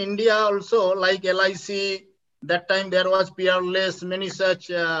parallel in India also, like LIC. That time there was peerless, many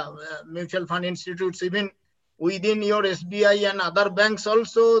such mutual fund institutes, even within your SBI and other banks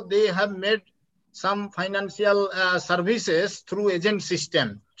also, they have made some financial services through agent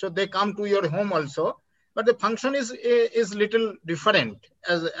system. So they come to your home also, but the function is little different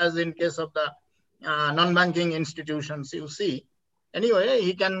as in case of the non-banking institutions, you see. Anyway,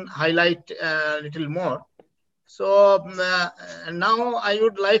 he can highlight a little more. So now I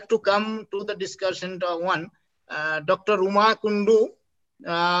would like to come to the discussion to one, Dr. Ruma Kundu,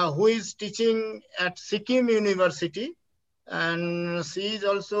 who is teaching at Sikkim University, and she is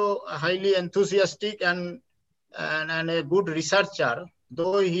also highly enthusiastic and a good researcher,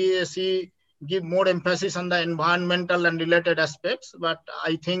 though she give more emphasis on the environmental and related aspects, but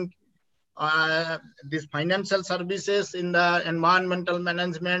I think these financial services in the environmental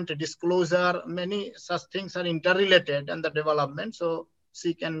management, disclosure, many such things are interrelated in the development. So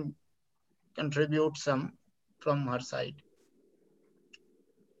she can contribute some from her side.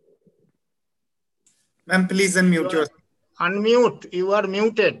 Ma'am, please unmute yourself. Unmute. You are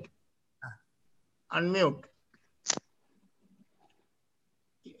muted. Unmute.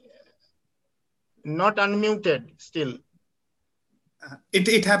 Not unmuted still.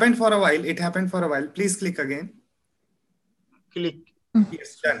 It happened for a while. It happened for a while. Please click again. Click.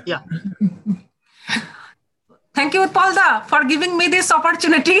 Yes, done. Yeah. Thank you, Utpalda, for giving me this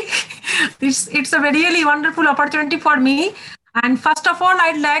opportunity. It's a really wonderful opportunity for me. And first of all,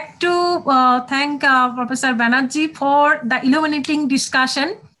 I'd like to thank Professor Banerjee for the illuminating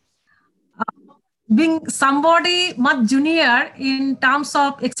discussion. Being somebody much junior in terms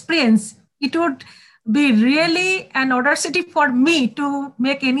of experience, it would be really an audacity for me to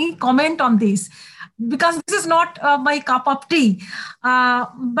make any comment on this, because this is not my cup of tea.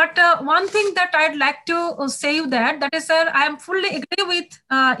 But one thing that I'd like to say you that is, sir, I am fully agree with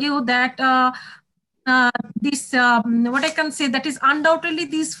you that this, what I can say, that is undoubtedly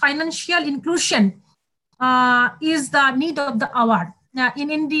this financial inclusion is the need of the hour.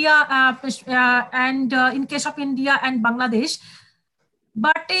 In India and in case of India and Bangladesh,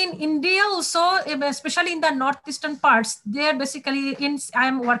 but in India also, especially in the northeastern parts, they are basically in. I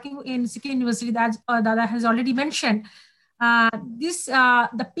am working in Sikkim University, that Dada has already mentioned.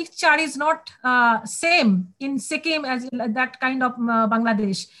 The picture is not same in Sikkim as that kind of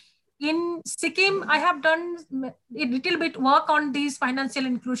Bangladesh. In Sikkim, I have done a little bit work on these financial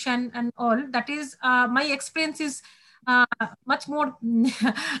inclusion and all. That is, my experience is much more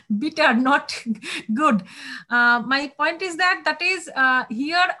bitter, not good. My point is that is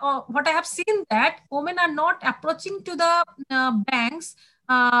here what I have seen, that women are not approaching to the banks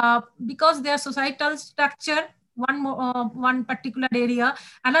because their societal structure, one particular area.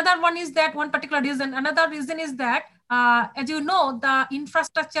 Another one is that one particular reason. Another reason is that as you know, the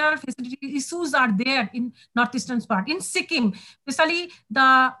infrastructural facility issues are there in northeastern part. In Sikkim, especially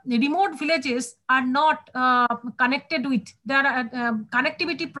the remote villages are not connected with. Their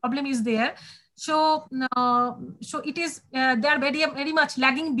connectivity problem is there. So it is they are very much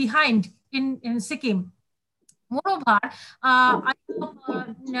lagging behind in Sikkim. Moreover,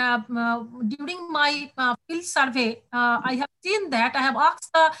 during my field survey, I have seen that I have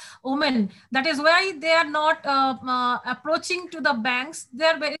asked the women, that is why they are not approaching to the banks. They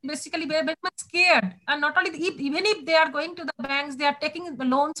are basically very much scared. And not only, even if they are going to the banks, they are taking the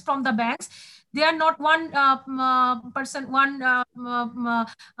loans from the banks. They are not one person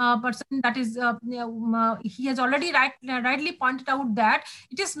that is, he has already rightly pointed out that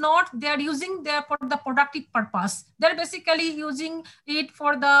it is not they are using there for the productive purpose. They're basically using it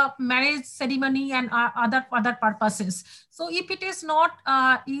for the marriage ceremony and other purposes. So if it is not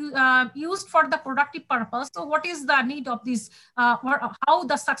used for the productive purpose, so what is the need of this, how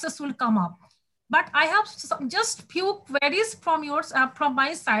the success will come up? But I have just few queries from yours, from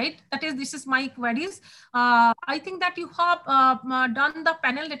my side. That is, this is my queries. I think that you have done the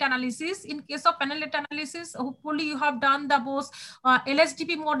panel data analysis. In case of panel data analysis, hopefully you have done the both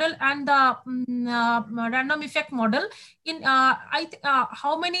LSDP model and the random effect model. In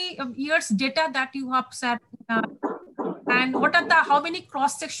how many years data that you have set, and what are the how many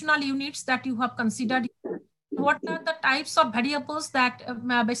cross-sectional units that you have considered? What are the types of variables that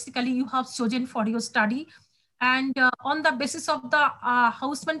basically you have chosen for your study? And on the basis of the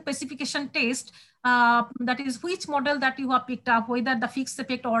Houseman specification test, that is which model that you have picked up, whether the fixed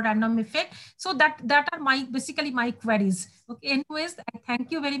effect or random effect. So that are basically my queries. Okay. Anyways, I thank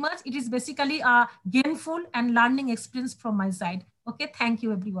you very much. It is basically a gainful and learning experience from my side. Okay. Thank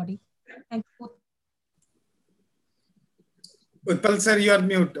you, everybody. Thank you. Utpal sir, you are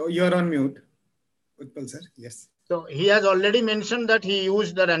mute. You are on mute. Utpal sir, yes. So he has already mentioned that he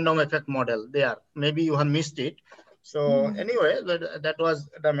used the random effect model there. Maybe you have missed it. So anyway, that was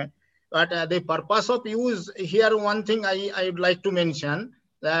the but the purpose of use here. One thing I would like to mention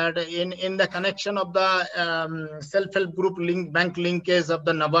that in the connection of the self-help group bank linkage of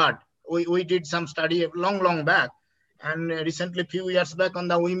the NABARD, we did some study long back, and recently few years back on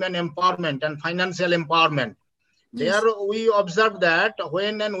the women empowerment and financial empowerment. There we observe that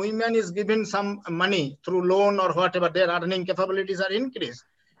when a woman is given some money through loan or whatever, their earning capabilities are increased.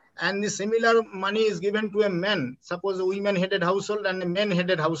 And the similar money is given to a man. Suppose a women-headed household and a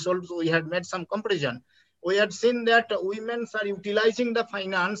men-headed household, so we had made some comparison. We had seen that women are utilizing the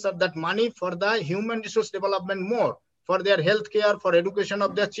finance of that money for the human resource development more, for their health care, for education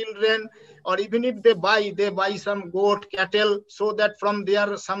of their children, or even if they buy some goat, cattle, so that from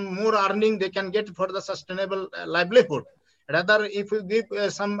there some more earning they can get for the sustainable livelihood. Rather, if you give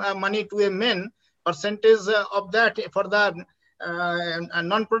some money to a man, percentage of that for the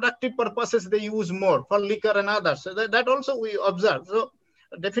non-productive purposes they use more for liquor and others. So that also we observe. So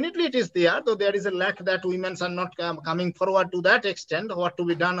definitely it is there, though there is a lack that women are not coming forward to that extent, what to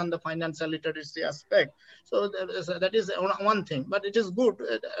be done on the financial literacy aspect. So that is one thing, but it is good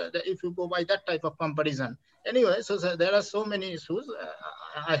if you go by that type of comparison. Anyway, so there are so many issues.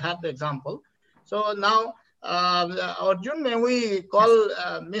 I have the example. So now, Arjun, may we call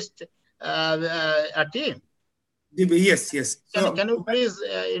Mr. Ati? Yes. So, Can you please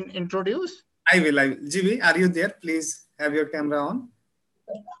introduce? I will. GB, are you there? Please have your camera on.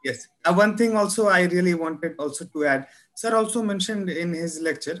 Yes. One thing also I really wanted also to add. Sir also mentioned in his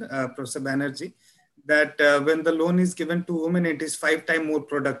lecture, Professor Banerjee, that when the loan is given to women, it is 5 times more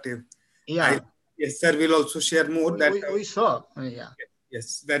productive. Yeah. Yes, sir will also share more. We saw. Yeah.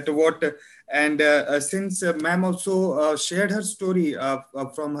 Yes, that what and since ma'am also shared her story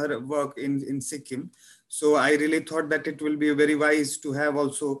from her work in Sikkim, so I really thought that it will be very wise to have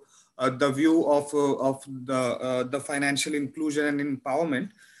also the view of the financial inclusion and empowerment,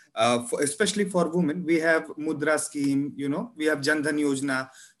 especially for women. We have Mudra scheme, we have Jan Dhan Yojana.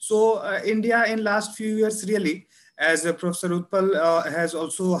 So India in last few years really, as Professor Utpal has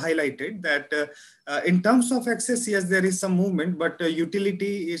also highlighted, that in terms of access, yes, there is some movement, but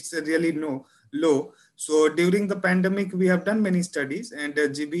utility is really low. So during the pandemic, we have done many studies, and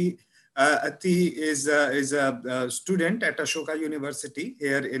GB Ati is a student at Ashoka University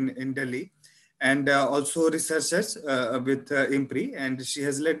here in Delhi, and also researches with IMPRI, and she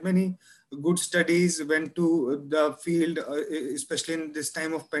has led many good studies, went to the field, especially in this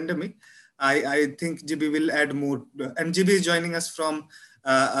time of pandemic. I think GB will add more. And GB is joining us from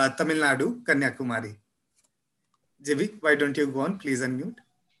Tamil Nadu, Kanyakumari. GB, why don't you go on? Please unmute.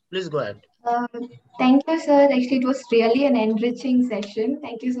 Please go ahead. Thank you, sir. Actually, it was really an enriching session.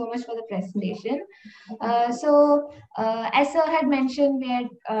 Thank you so much for the presentation. As sir had mentioned, we had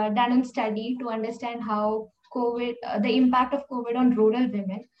done a study to understand how COVID, the impact of COVID on rural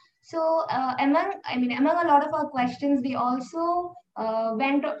women. So among a lot of our questions, we also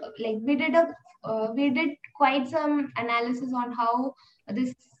we did quite some analysis on how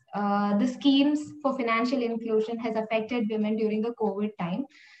the schemes for financial inclusion has affected women during the COVID time.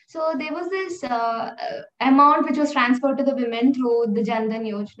 So there was this amount which was transferred to the women through the Jan Dhan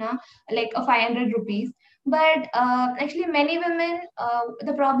Yojana, like a 500 rupees. But actually, many women,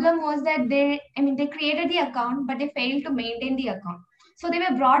 the problem was that they created the account, but they failed to maintain the account. So they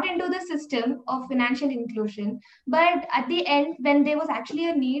were brought into the system of financial inclusion, but at the end, when there was actually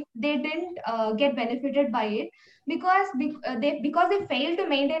a need, they didn't get benefited by it because they failed to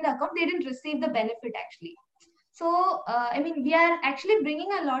maintain the account. They didn't receive the benefit actually. So, we are actually bringing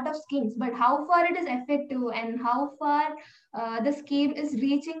a lot of schemes, but how far it is effective and how far the scheme is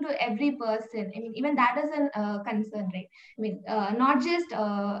reaching to every person, even that is a concern, right? Not just,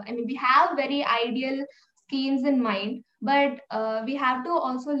 we have very ideal schemes in mind, but we have to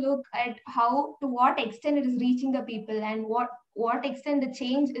also look at to what extent it is reaching the people and what extent the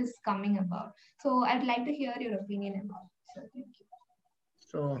change is coming about. So, I'd like to hear your opinion about it. So, thank you.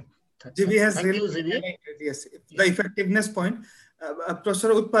 So, GB has really yes, the effectiveness point. Professor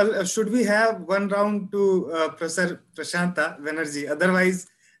Utpal, should we have one round to Professor Prashanta Banerjee? Otherwise,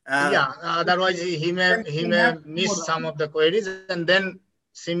 otherwise he may miss some of the queries, and then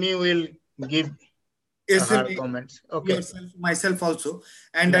Simi will give her comments. Okay. Myself also,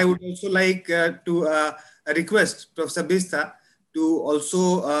 and I would also like to request Professor Bista to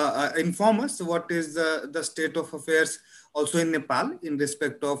also inform us what is the state of affairs also in Nepal in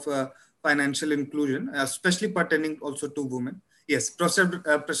respect of financial inclusion, especially pertaining also to women. Yes, Professor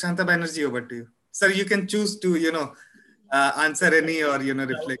Prashanta Banerjee, over to you. Sir, you can choose to, answer any or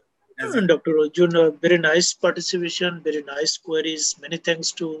reflect. Dr. Arjun, very nice participation, very nice queries. Many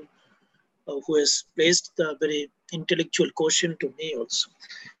thanks to who has placed the very intellectual question to me also.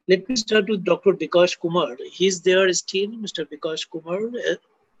 Let me start with Dr. Bikash Kumar. He's there still, Mr. Bikash Kumar.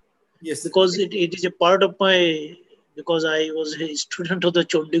 Yes. Because it is a part of my, because I was a student of the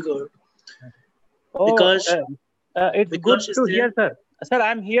Chandigarh. It's good to hear, sir. Sir,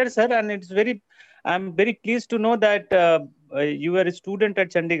 I'm here, sir, and I'm very pleased to know that you were a student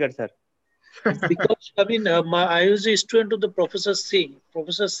at Chandigarh, sir. Because I mean, I was a student of the Professor Singh.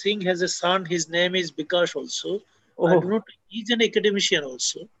 Professor Singh has a son. His name is Bikash also. I do not. He's an academician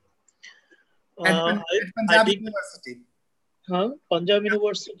also. At Punjab University. Punjab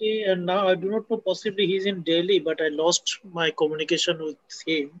University, and now I do not know. Possibly he's in Delhi, but I lost my communication with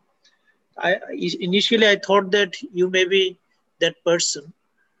him. Initially I thought that you may be that person.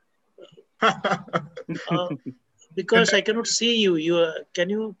 Because I cannot see you. Can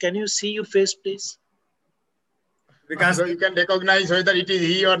you see your face, please? Because so you can recognize whether it is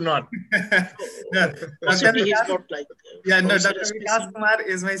he or not. Possibly he's not like. Yeah, no. Dr. Vikas Kumar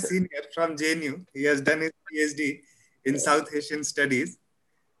is my senior from JNU. He has done his PhD in South Asian Studies.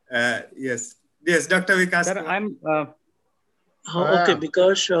 Yes, Dr. Vikas. Sir, I'm. Okay,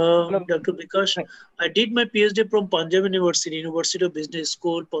 because Dr. Bikash, I did my PhD from Punjab University, University of Business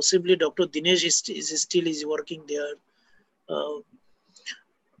School. Possibly Dr. Dinesh is still working there. But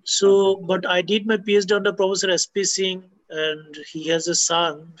I did my PhD under Professor S.P. Singh, and he has a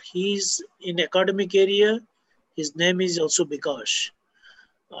son. He's in academic area. His name is also Bikash.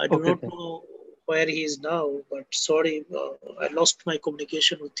 I do not know where he is now, but sorry, I lost my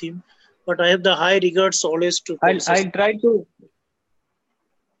communication with him. But I have the high regards always to. I'll try to.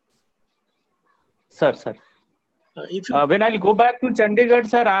 Sir. When I'll go back to Chandigarh,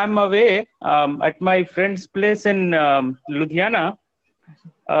 sir, I'm away at my friend's place in Ludhiana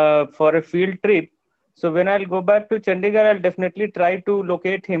for a field trip. So when I'll go back to Chandigarh, I'll definitely try to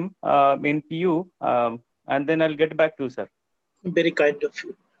locate him in PU, and then I'll get back to you, sir. Very kind of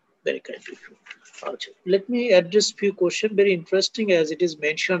you. Very kind of you. Let me address few questions. Very interesting, as it is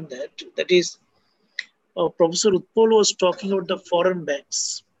mentioned that is Professor Utpal was talking about the foreign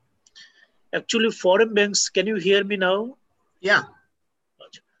banks. Actually, foreign banks, can you hear me now? Yeah.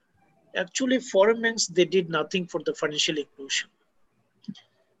 Actually, foreign banks, they did nothing for the financial inclusion.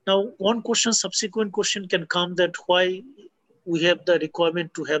 Now, one question, subsequent question can come that why we have the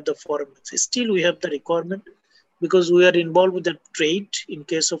requirement to have the foreign banks. Still, we have the requirement because we are involved with the trade. In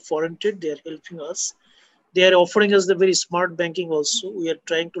case of foreign trade, they are helping us. They are offering us the very smart banking also. We are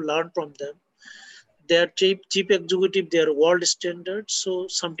trying to learn from them. They are cheap executive, they are world standards. So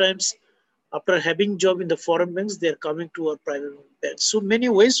sometimes after having job in the foreign banks, they are coming to our private banks. So many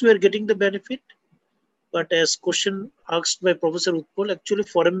ways we are getting the benefit. But as question asked by Professor Utpal, actually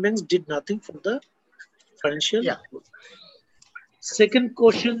foreign banks did nothing for the financial. Yeah. Second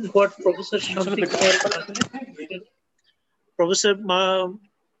question, what Professor Shanti Professor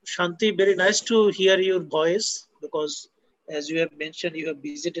Shanti, very nice to hear your voice, because as you have mentioned, you have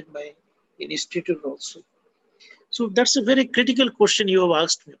visited my institute also. So that's a very critical question you have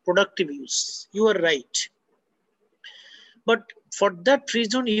asked me, productive use. You are right. But for that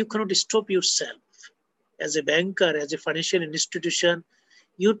reason, you cannot stop yourself. As a banker, as a financial institution,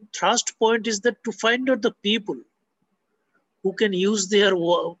 your thrust point is that to find out the people who can use their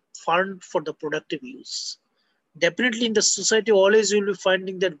fund for the productive use. Definitely in the society, always you'll be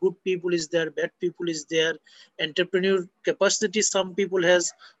finding that good people is there, bad people is there, entrepreneur capacity some people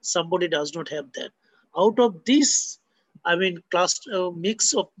has, somebody does not have that. Out of this, I mean, class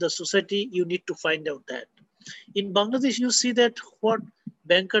mix of the society, you need to find out that. In Bangladesh, you see that what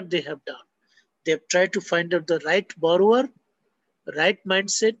banker they have done. They have tried to find out the right borrower, right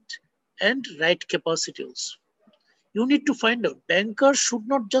mindset, and right capacity also. You need to find out. Banker should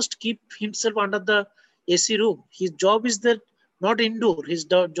not just keep himself under the AC room. His job is that not indoor. His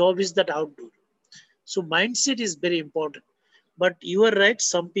job is that outdoor. So mindset is very important. But you are right.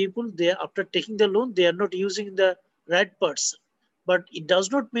 Some people, they after taking the loan, they are not using the right person. But it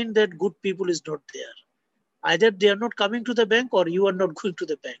does not mean that good people is not there. Either they are not coming to the bank or you are not going to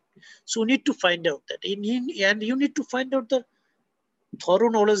the bank. So you need to find out that. And you need to find out the thorough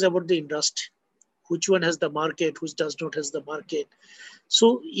knowledge about the industry. Which one has the market, which does not has the market.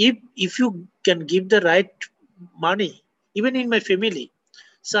 So if you can give the right money, even in my family,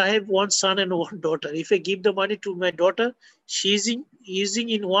 so I have one son and one daughter. If I give the money to my daughter, she's using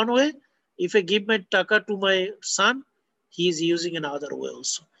in one way. If I give my taka to my son, he is using another way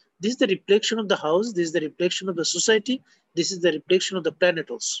also. This is the reflection of the house. This is the reflection of the society. This is the reflection of the planet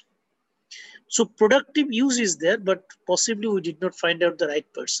also. So productive use is there, but possibly we did not find out the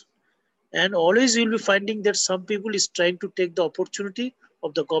right person. And always you'll be finding that some people is trying to take the opportunity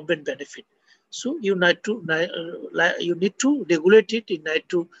of the government benefit. So you need to regulate it. You need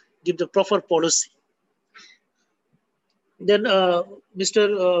to give the proper policy. Then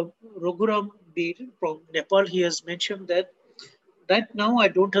Mr. Raghuram Bir from Nepal, he has mentioned that right now I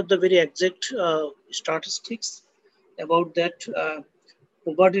don't have the very exact statistics about that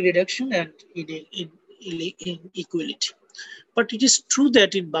poverty reduction and inequality. But it is true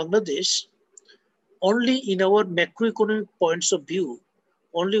that in Bangladesh, only in our macroeconomic points of view,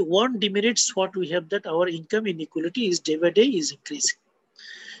 only one demerits what we have, that our income inequality is day by day is increasing.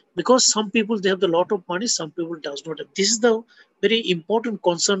 Because some people, they have a lot of money, some people does not have. This is the very important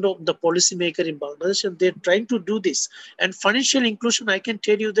concern of the policymaker in Bangladesh, and they're trying to do this. And financial inclusion, I can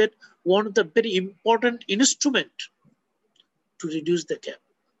tell you that one of the very important instrument to reduce the gap.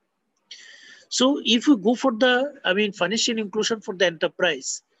 So if you go for the, financial inclusion for the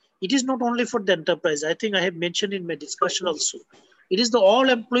enterprise, it is not only for the enterprise. I think I have mentioned in my discussion also. It is the all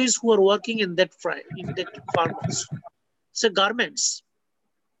employees who are working in that farm also. So garments.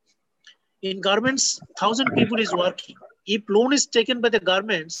 In garments, 1,000 people is working. If loan is taken by the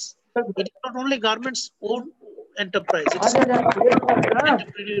garments, it is not only garments own enterprise, it's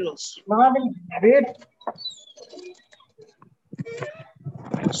entrepreneurial also.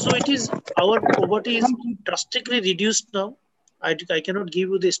 So it is, our poverty is drastically reduced now. I cannot give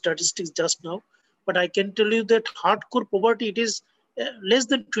you the statistics just now, but I can tell you that hardcore poverty, it is less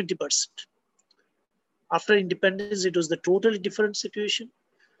than 20%. After independence, it was the totally different situation.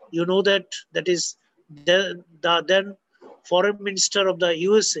 You know that is the then foreign minister of the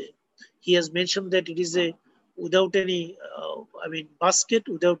USA. He has mentioned that it is a without any basket,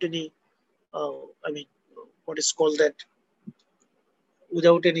 without any what is called that,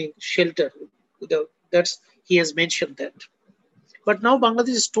 without any shelter. That's, he has mentioned that. But now Bangladesh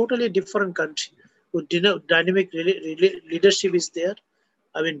is totally a different country with dynamic leadership is there.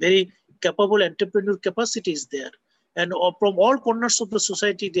 Very capable entrepreneur capacity is there. And from all corners of the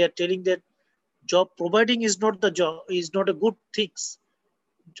society, they are telling that job providing is not a good thing.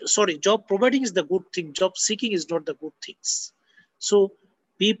 Sorry, job providing is the good thing. Job seeking is not the good things. So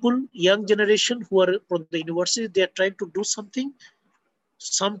people, young generation who are from the university, they are trying to do something.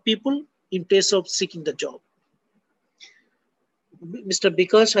 Some people in place of seeking the job. Mr.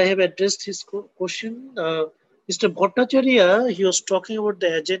 Bikash, I have addressed his question. Mr. Bhattacharya, he was talking about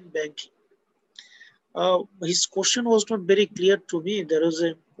the agent banking. His question was not very clear to me. There was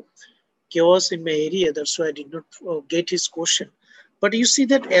a chaos in my area. That's why I did not get his question. But you see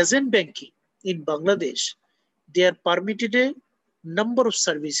that agent banking in Bangladesh, they are permitted a number of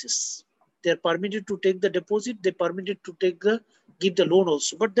services. They are permitted to take the deposit. They are permitted to give the loan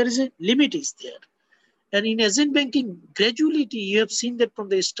also. But there is a limit is there. And in agent banking, gradually you have seen that from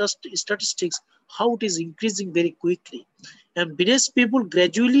the statistics, how it is increasing very quickly. And business people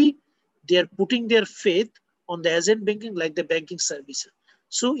gradually, they are putting their faith on the agent banking like the banking services.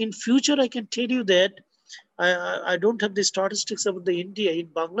 So in future, I can tell you that I don't have the statistics about the India, in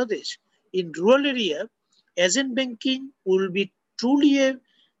Bangladesh. In rural area, agent banking will be truly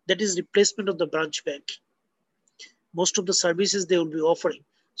that is replacement of the branch banking. Most of the services they will be offering.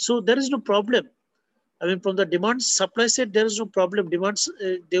 So there is no problem. From the demand supply side, there is no problem. Demands,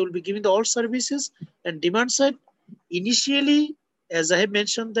 they will be giving all services, and demand side, initially, as I have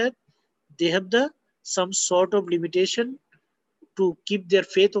mentioned that, they have some sort of limitation to keep their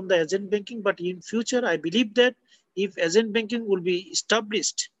faith on the agent banking. But in future, I believe that if agent banking will be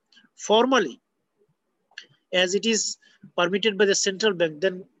established formally, as it is permitted by the central bank,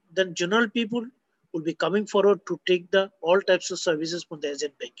 then general people will be coming forward to take all types of services from the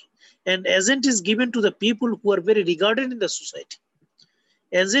agent banking. And agent is given to the people who are very regarded in the society.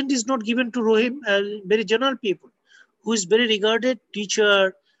 Agent is not given to very general people who is very regarded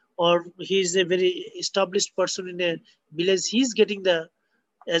teacher, or he is a very established person in a village. He is getting the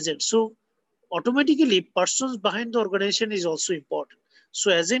agent. So automatically, persons behind the organization is also important.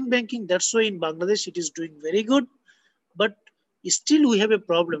 So agent banking, that's why in Bangladesh it is doing very good. But still we have a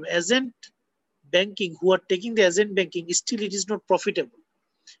problem. Agent banking, who are taking the agent banking, still it is not profitable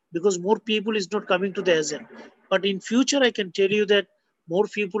because more people is not coming to the agent. But in future, I can tell you that more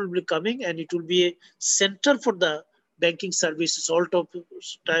people will be coming, and it will be a center for the banking services, all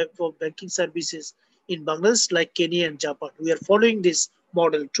type of banking services in Bangladesh, like Kenya and Japan. We are following this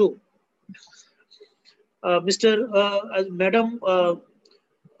model too. Madam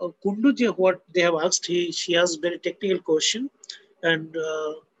Kundu, what they have asked, she has very technical question, and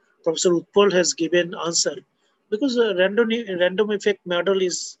Professor Utpal has given answer. because the random effect model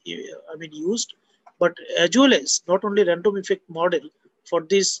is, used, but as well as not only random effect model, for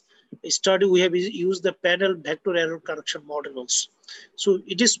this study we have used the panel vector error correction model also. So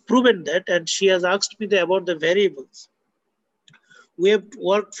it is proven that, and she has asked me about the variables. We have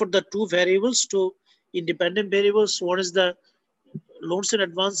worked for the two variables, two independent variables. One is the loans and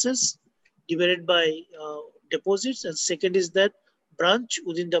advances divided by deposits, and second is that branch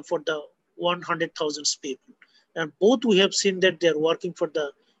within the for the 100,000 people. And both we have seen that they are working for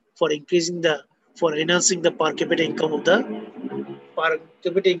increasing the for enhancing the per capita income of the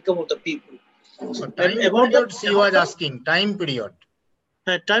people. So time period she was asking, time period.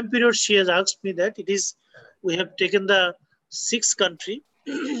 Time period she has asked me that it is, we have taken the 6 country,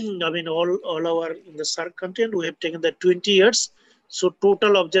 all our in the SAARC country, and we have taken the 20 years. So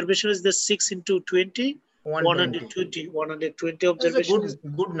total observation is the 6 into 20, 120 observations. That's a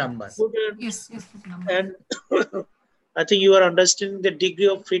good number. Yes, good number. And I think you are understanding the degree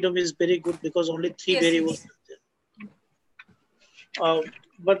of freedom is very good, because only 3 variables are there.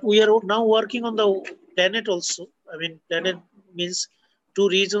 But we are now working on the planet also. Planet means 2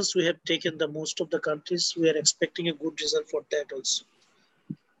 regions we have taken the most of the countries. We are expecting a good result for that also.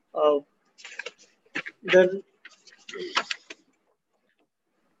 Then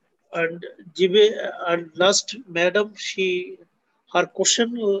and GB and last madam, her question,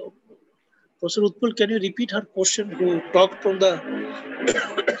 Professor Utpal, can you repeat her question? Who talked from the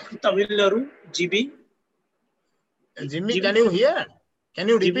Tamil Nadu, GB? Jimmy, can you hear? Can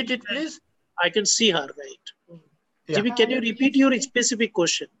you repeat it, please? I can see her, right? Yeah. Jimmy, can you repeat your specific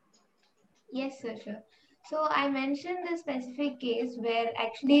question? Yes, sir, sure. So I mentioned the specific case where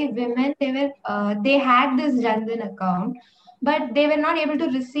actually women, they had this Jandan account, but they were not able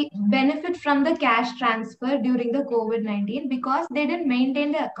to benefit from the cash transfer during the COVID-19 because they didn't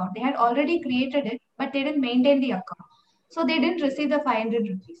maintain the account. They had already created it, but they didn't maintain the account. So they didn't receive the 500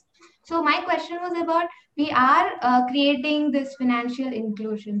 rupees. So my question was about, we are creating this financial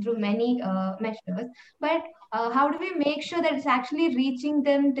inclusion through many measures, but how do we make sure that it's actually reaching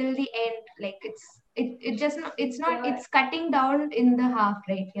them till the end? Like it's cutting down in the half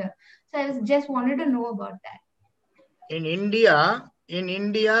right here. So I just wanted to know about that. In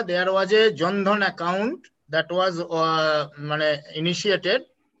India, there was a Jan Dhan account that was initiated,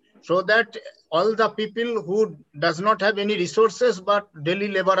 so that all the people who does not have any resources but daily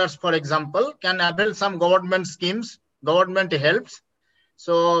laborers, for example, can avail some government schemes, government helps.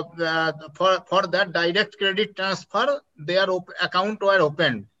 So for that direct credit transfer, their account were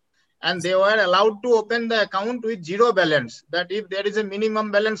opened, and they were allowed to open the account with 0 balance. That if there is a minimum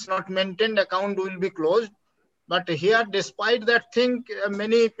balance not maintained, account will be closed. But here, despite that thing,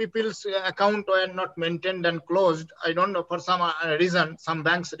 many people's account were not maintained and closed. I don't know, for some reason, some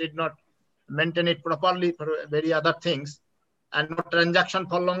banks did not maintain it properly for very other things, and not transaction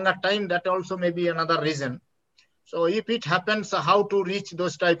for longer time. That also may be another reason. So if it happens, how to reach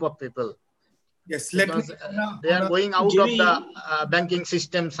those type of people? Yes, because they are going out of the banking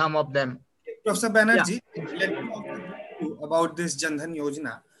system, some of them. Professor Banerjee, let me also tell you about this Jan Dhan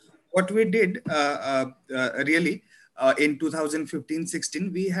Yojana. What we did really in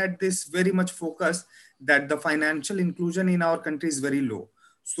 2015-16, we had this very much focus that the financial inclusion in our country is very low.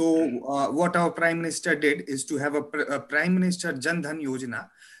 So what our Prime Minister did is to have a Prime Minister Jan Dhan Yojana,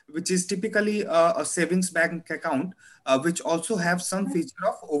 which is typically a savings bank account, which also have some feature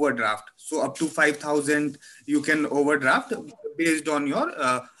of overdraft. So up to 5,000 you can overdraft based on your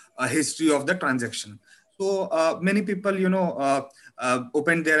history of the transaction. So many people,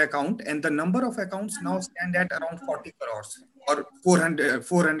 opened their account, and the number of accounts now stand at around 40 crores or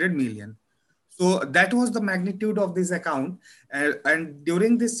 400 million. So that was the magnitude of this account. And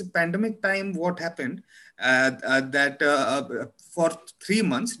during this pandemic time, what happened that for 3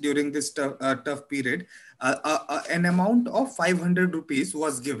 months during this tough period, an amount of 500 rupees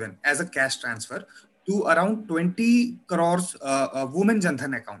was given as a cash transfer to around 20 crores women Jan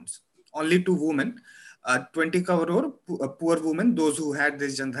Dhan accounts, only to women. 20 crore poor women, those who had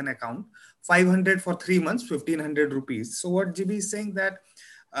this Jan Dhan account, 500 for 3 months, 1,500 rupees. So what GB is saying that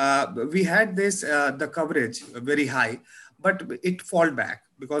we had this, the coverage very high, but it fall back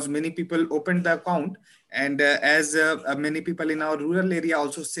because many people opened the account. And as many people in our rural area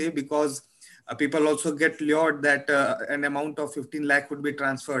also say, because people also get lured that an amount of 15 lakh would be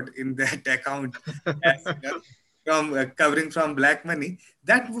transferred in that account as, from covering from black money.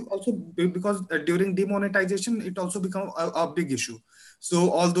 That would also be because during demonetization, it also become a big issue.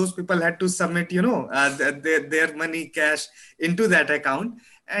 So all those people had to submit, their money cash into that account.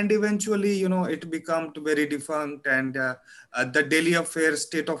 And eventually, it became very defunct, and the daily affairs,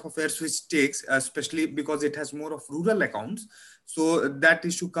 state of affairs, which takes, especially because it has more of rural accounts. So that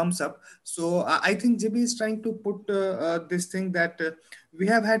issue comes up. So I think JB is trying to put this thing that we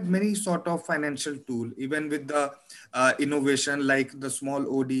have had many sort of financial tool, even with the innovation like the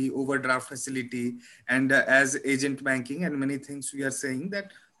small OD overdraft facility, and as agent banking and many things we are saying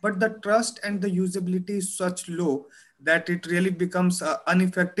that, but the trust and the usability is such low that it really becomes a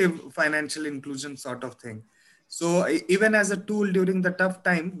ineffective financial inclusion sort of thing. So even as a tool during the tough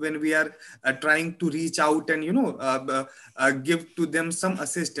time when we are trying to reach out and give to them some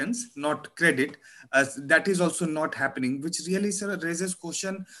assistance, not credit, that is also not happening, which really, sir, raises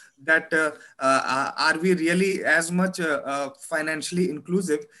question that are we really as much financially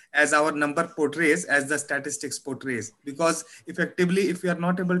inclusive as our number portrays, as the statistics portrays? Because effectively, if we are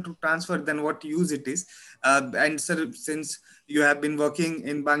not able to transfer, then what use it is? And sir, since you have been working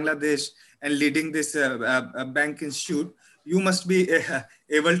in Bangladesh and leading this bank institute, you must be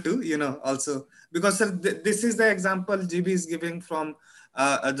able to, also, because sir, this is the example GB is giving from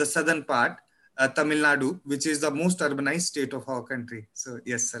the southern part, Tamil Nadu, which is the most urbanized state of our country. So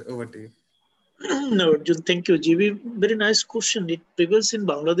yes, sir, over to you. No, Arjun, thank you, GB. Very nice question. It prevails in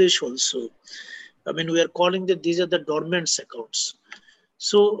Bangladesh also. I mean, we are calling that these are the dormant accounts.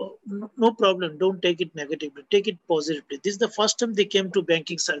 So no problem. Don't take it negatively. Take it positively. This is the first time they came to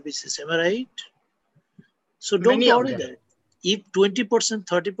banking services. Am I right? So don't Many of worry them. that. If 20%,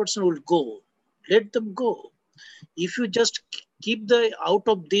 30% will go, let them go. If you just keep the out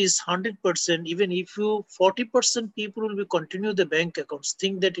of this 100%, even if you 40% people will be continue the bank accounts,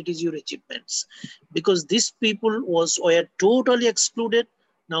 think that it is your achievements, because these people were totally excluded.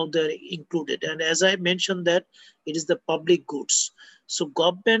 Now they're included, and as I mentioned that it is the public goods. So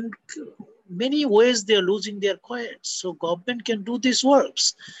government, many ways they are losing their coins. So government can do these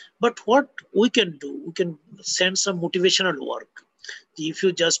works, but what we can do, we can send some motivational work. If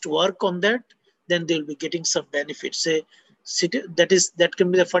you just work on that, then they'll be getting some benefits. Say, that can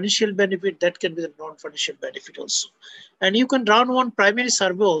be the financial benefit, that can be the non-financial benefit also. And you can run one primary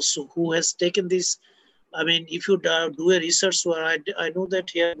survey also, who has taken this. I mean, if you do a research work, I know that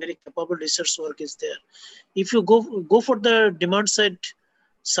here very capable research work is there. If you go for the demand side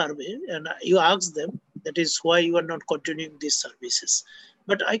survey and you ask them, that is why you are not continuing these services.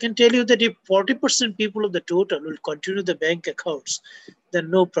 But I can tell you that if 40% people of the total will continue the bank accounts, then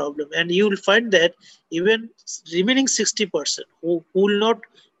no problem. And you will find that even remaining 60% who will not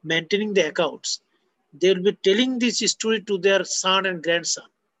maintaining the accounts, they will be telling this story to their son and grandson.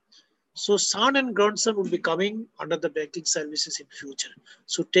 So son and grandson will be coming under the banking services in future.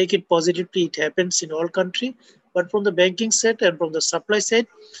 So take it positively. It happens in all country. But from the banking side and from the supply side,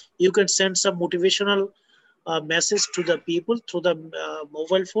 you can send some motivational message to the people through the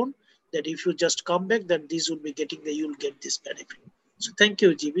mobile phone that if you just come back, then these will be getting you will get this benefit. So thank you,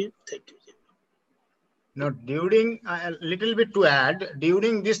 GB. Thank you, GB. No, during a little bit to add,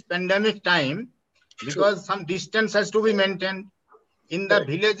 during this pandemic time, because some distance has to be maintained in the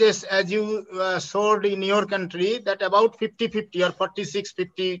villages, as you showed in your country, that about 50-50 or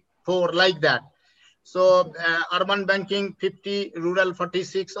 46-54 like that. So urban banking 50, rural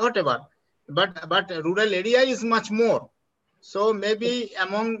 46, whatever. But rural area is much more. So maybe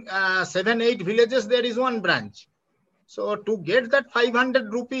among 7-8 villages there is one branch. So to get that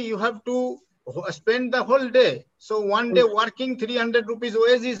 500 rupee, you have to spend the whole day. So one day working 300 rupees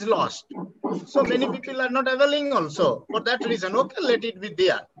wage is lost. So many people are not availing also for that reason. Okay, let it be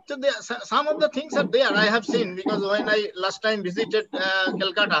there. So there, some of the things are there. I have seen, because when I last time visited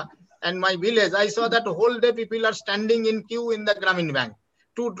Calcutta and my village, I saw that whole day people are standing in queue in the Grameen Bank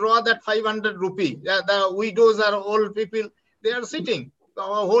to draw that 500 rupee. The widows are old people. They are sitting a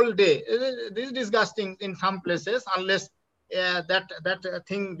whole day. This is disgusting in some places, unless that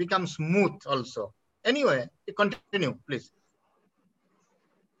thing becomes smooth also. Anyway, continue, please.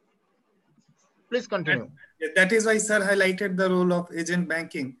 Please continue. That is why sir highlighted the role of agent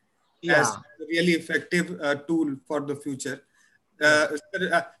banking as a really effective tool for the future.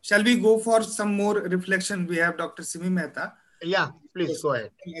 Shall we go for some more reflection? We have Dr. Simi Mehta. Yeah, please go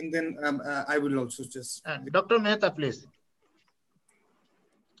ahead. And then I will also just... Dr. Mehta, please.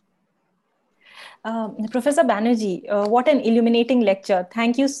 Professor Banerjee, what an illuminating lecture.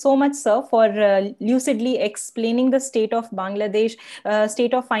 Thank you so much, sir, for lucidly explaining the state of Bangladesh,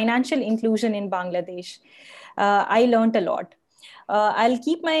 state of financial inclusion in Bangladesh. I learned a lot. I'll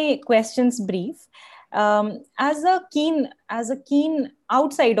keep my questions brief. As a keen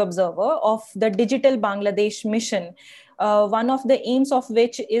outside observer of the Digital Bangladesh mission, one of the aims of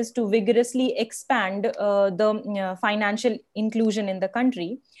which is to vigorously expand the financial inclusion in the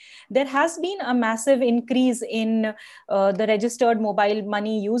country, there has been a massive increase in the registered mobile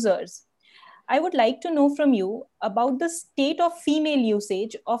money users. I would like to know from you about the state of female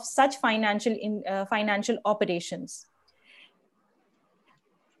usage of such financial operations.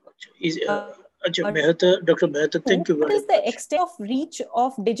 Dr. Mehta, thank you very much. What is the extent of reach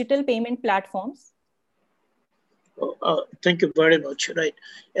of digital payment platforms? Thank you very much. Right.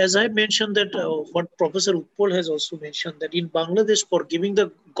 As I mentioned that what Professor Utpal has also mentioned, that in Bangladesh, for giving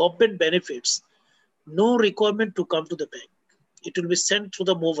the government benefits, no requirement to come to the bank. It will be sent through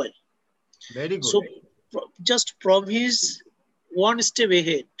the mobile. Very good. So just from his one step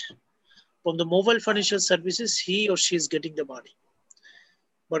ahead, from the mobile financial services, he or she is getting the money.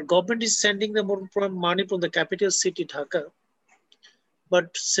 But government is sending the money from the capital city, Dhaka.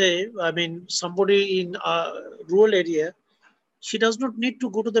 But say, I mean, somebody in a rural area, she does not need to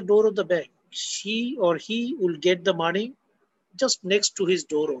go to the door of the bank. She or he will get the money just next to his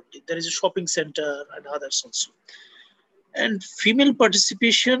door only. There is a shopping center and others also. And female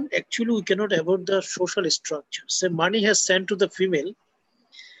participation, actually, we cannot avoid the social structure. Say money has sent to the female,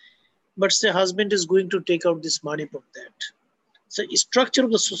 but say husband is going to take out this money from that. So structure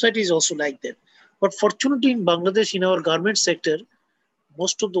of the society is also like that. But fortunately in Bangladesh, in our garment sector,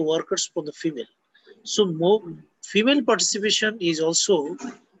 most of the workers for the female. So more female participation is also,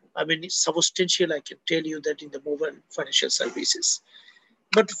 I mean, substantial. I can tell you that in the mobile financial services.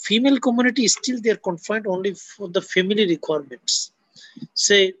 But female community is still, they're confined only for the family requirements.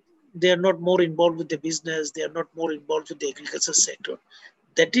 Say they are not more involved with the business, they are not more involved with the agriculture sector.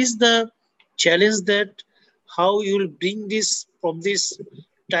 That is the challenge, that how you will bring this from this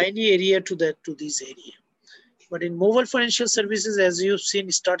tiny area to this area. But in mobile financial services, as you've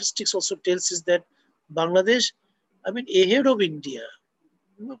seen, statistics also tells us that Bangladesh, I mean, ahead of India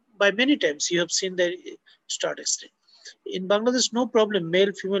by many times. You have seen the statistics. In Bangladesh, no problem.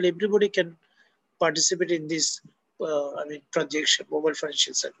 Male, female, everybody can participate in this, transaction, mobile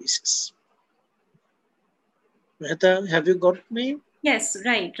financial services. Mehta, have you got me? Yes,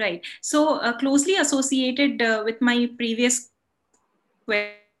 right. So closely associated with my previous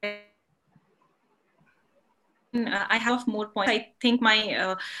question, I have more points. I think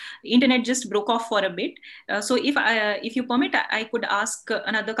my internet just broke off for a bit. So if you permit, I could ask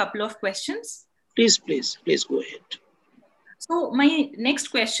another couple of questions. Please go ahead. So my next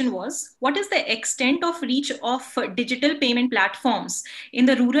question was, what is the extent of reach of digital payment platforms in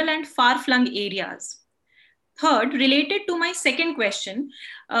the rural and far-flung areas? Third, related to my second question,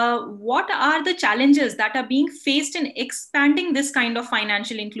 what are the challenges that are being faced in expanding this kind of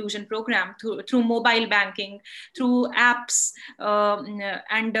financial inclusion program through mobile banking, through apps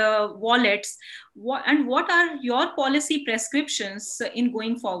and wallets? And what are your policy prescriptions in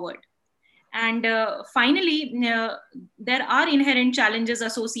going forward? And finally, there are inherent challenges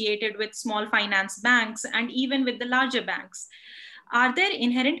associated with small finance banks and even with the larger banks. Are there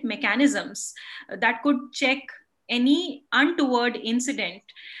inherent mechanisms that could check any untoward incident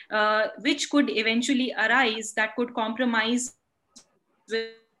which could eventually arise that could compromise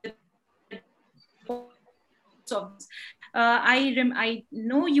with I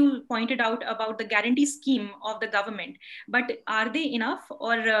know you pointed out about the guarantee scheme of the government, but are they enough,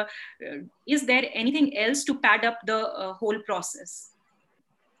 or is there anything else to pad up the whole process?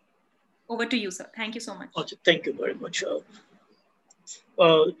 Over to you, sir. Thank you so much. Okay, thank you very much.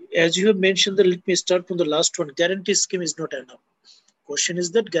 As you have mentioned, let me start from the last one. Guarantee scheme is not enough. Question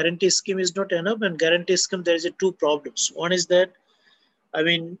is that guarantee scheme is not enough, and guarantee scheme, there is two problems. One is that,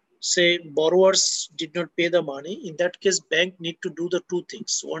 say borrowers did not pay the money. In that case, bank need to do the two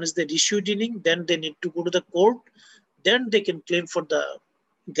things. One is the issue dealing, then they need to go to the court, then they can claim for the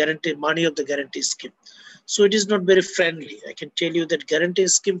guarantee money of the guarantee scheme. So it is not very friendly. I can tell you that guarantee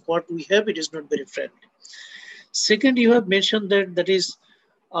scheme, what we have, it is not very friendly. Second, you have mentioned that is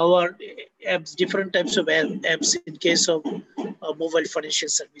our apps, different types of apps in case of mobile financial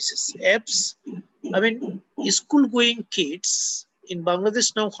services. Apps, school going kids in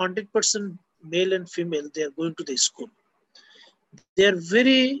Bangladesh now, 100% male and female, they are going to the school. They are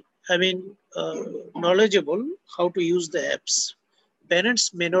very, knowledgeable how to use the apps.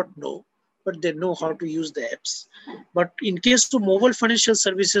 Parents may not know, but they know how to use the apps. But in case of mobile financial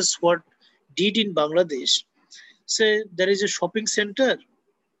services, what did in Bangladesh, say there is a shopping center,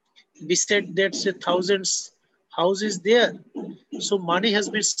 beside that, say thousands houses there. So money has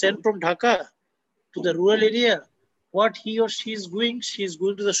been sent from Dhaka to the rural area. What he or she is going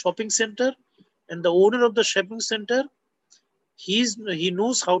to the shopping center, and the owner of the shopping center, he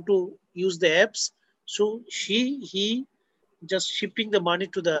knows how to use the apps. So he just shifting the money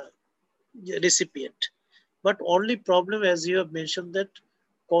to the recipient. But only problem, as you have mentioned, that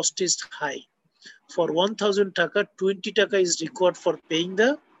cost is high. For 1000 taka, 20 taka is required for paying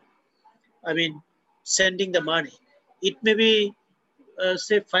the, I mean, sending the money. It may be,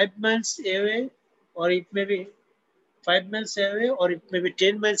 say, 5 miles away, or it may be 5 miles away, or it may be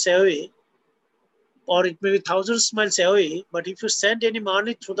 10 miles away, or it may be thousands miles away. But if you send any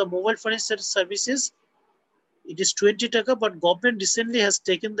money through the mobile financial services, it is 20 taka. But government recently has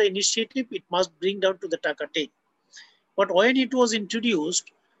taken the initiative, it must bring down to the taka 10. But when it was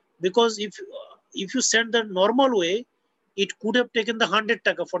introduced, because if you send the normal way, it could have taken the 100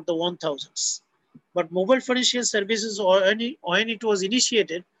 taka for the 1000s. But mobile financial services, when it was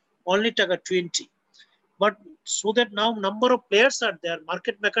initiated, only taka 20. But so that now number of players are there,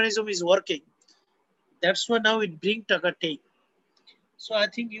 market mechanism is working. That's why now it bring taka 10. So I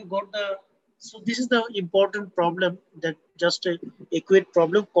think you got the. So this is the important problem, that just a equate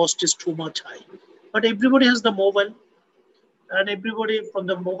problem, cost is too much high. But everybody has the mobile, and everybody from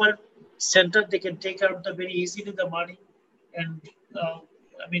the mobile center, they can take out the very easily the money. And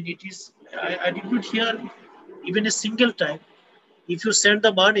I mean, it is, I did not hear even a single time, if you send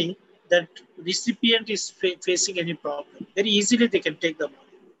the money, that recipient is facing any problem. Very easily they can take the money.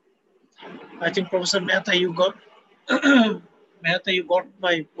 I think Professor Mehta, you got Mehta, you got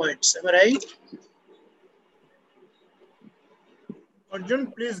my points. Am I right?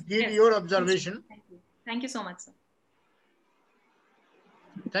 Arjun, please give Yes. your observation. Thank you. Thank you so much, sir.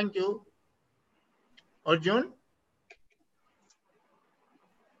 Thank you. Arjun?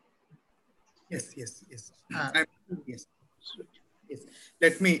 Yes, yes, yes. Uh, Yes, yes.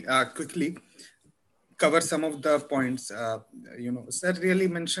 Let me quickly cover some of the points. Sir really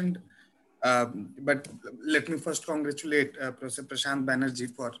mentioned, but let me first congratulate Professor Prashant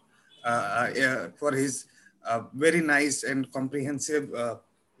Banerjee for his very nice and comprehensive,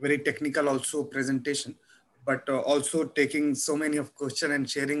 very technical also presentation, but also taking so many of question and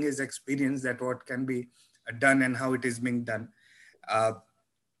sharing his experience that what can be done and how it is being done. Uh,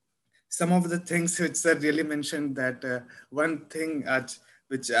 some of the things which sir really mentioned, that one thing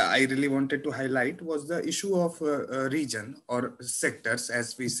which I really wanted to highlight was the issue of region or sectors,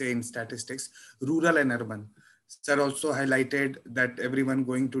 as we say in statistics, rural and urban. Sir also highlighted that everyone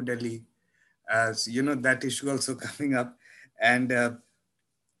going to Delhi, as you know, that issue also coming up. And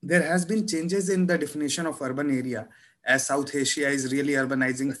there has been changes in the definition of urban area, as South Asia is really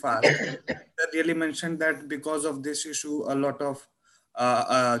urbanizing fast. That really mentioned that because of this issue, a lot of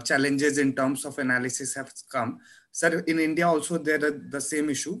challenges in terms of analysis have come. Sir, in India also there are the same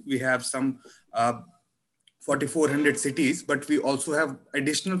issue. We have some 4,400 cities, but we also have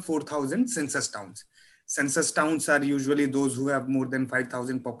additional 4,000 census towns. Census towns are usually those who have more than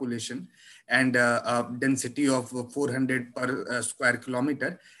 5,000 population and density of 400 per square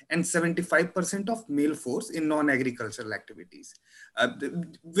kilometer, and 75% of male force in non-agricultural activities.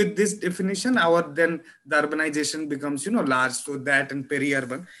 With this definition, our then the urbanization becomes large. So that and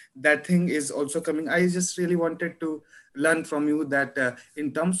peri-urban, that thing is also coming. I just really wanted to learn from you that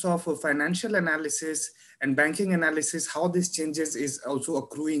in terms of financial analysis and banking analysis, how this changes is also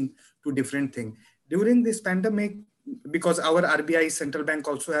accruing to different thing during this pandemic, because our RBI central bank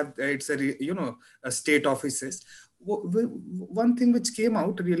also have it's a state offices. One thing which came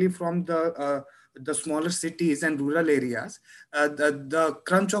out really from the smaller cities and rural areas, the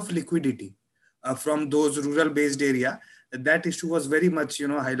crunch of liquidity from those rural based area, that issue was very much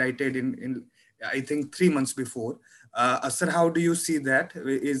highlighted in I think 3 months before. Sir, how do you see that?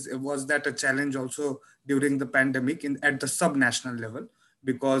 Was that a challenge also during the pandemic at the sub-national level?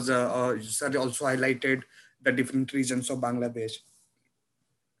 Because sir also highlighted the different regions of Bangladesh.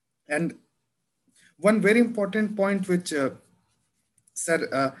 And one very important point which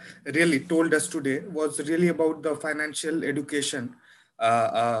sir really told us today was really about the financial education,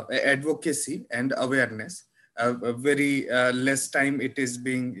 advocacy and awareness. Very less time it is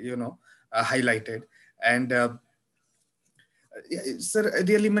being highlighted. And sir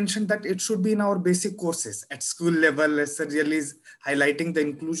really mentioned that it should be in our basic courses at school level. Sir really is highlighting the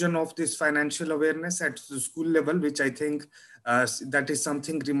inclusion of this financial awareness at the school level, which I think that is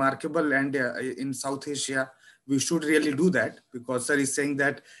something remarkable. And in South Asia, we should really do that, because sir is saying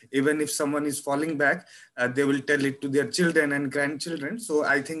that even if someone is falling back, they will tell it to their children and grandchildren. So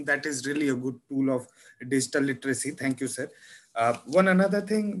I think that is really a good tool of digital literacy. Thank you, sir. One another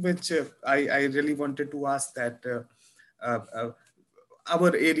thing which I really wanted to ask, that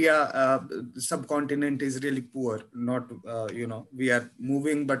our area, subcontinent is really poor. Not, we are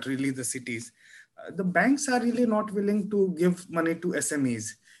moving, but really the cities. The banks are really not willing to give money to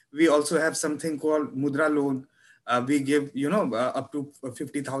SMEs. We also have something called Mudra loan. We give, up to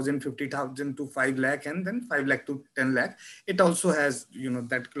 50,000 to 5 lakh, and then 5 lakh to 10 lakh. It also has,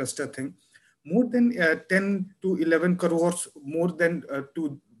 that cluster thing. More than 10 to 11 crores, more than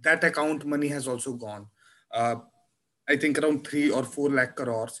to that account, money has also gone. I think around 3 or 4 lakh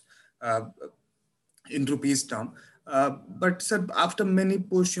crores. In rupees term. But sir, after many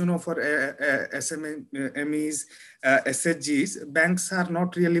push, for SMEs, SHGs, banks are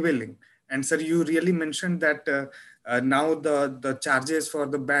not really willing. And sir, you really mentioned that now the charges for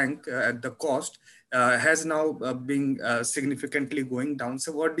the bank, the cost has now been significantly going down.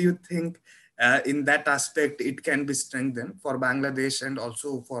 So what do you think in that aspect it can be strengthened for Bangladesh and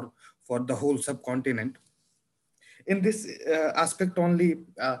also for the whole subcontinent? In this aspect only,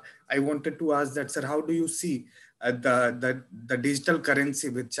 I wanted to ask that, sir, how do you see the digital currency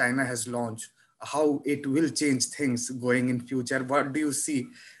which China has launched, how it will change things going in future? What do you see?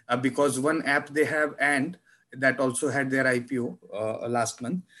 Because one app they have, and that also had their IPO last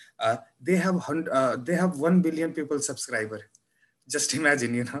month, they have 1 billion people subscriber. Just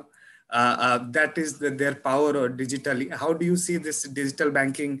imagine, that is their power digitally. How do you see this digital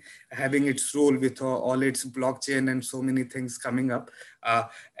banking having its role with all its blockchain and so many things coming up?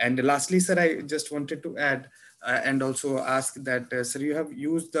 And lastly, sir, I just wanted to add and also ask that, sir, you have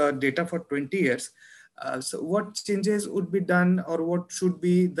used the data for 20 years. So what changes would be done, or what should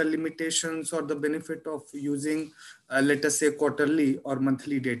be the limitations or the benefit of using, let us say, quarterly or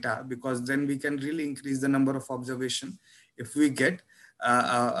monthly data? Because then we can really increase the number of observation if we get.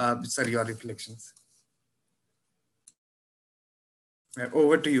 Sir, your reflections.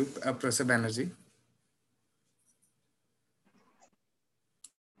 Over to you, Professor Banerjee.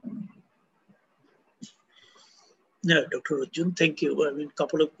 Yeah, Dr. Arjun, thank you. I mean, a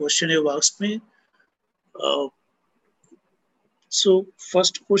couple of questions you've asked me. So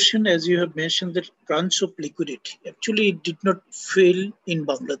first question, as you have mentioned, that crunch of liquidity. Actually, it did not fail in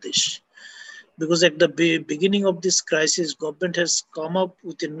Bangladesh, because at the beginning of this crisis, government has come up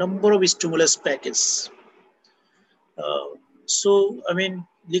with a number of stimulus packages. So, I mean,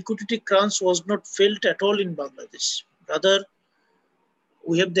 liquidity crunch was not felt at all in Bangladesh. Rather,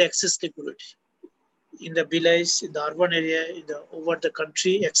 we have the excess liquidity in the villages, in the urban area, over the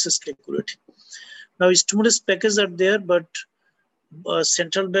country, excess liquidity. Now, stimulus packages are there, but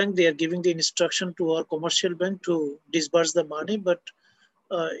central bank, they are giving the instruction to our commercial bank to disburse the money, but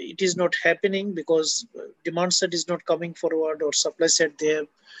it is not happening because demand side is not coming forward, or supply side, they have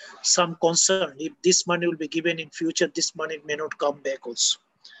some concern. If this money will be given in future, this money may not come back also.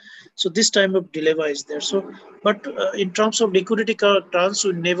 So this time of delay is there. So, but in terms of liquidity crunch,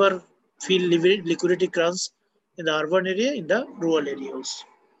 we never feel liquidity crunch in the urban area, in the rural areas.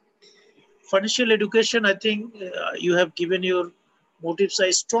 Financial education, I think you have given your motives.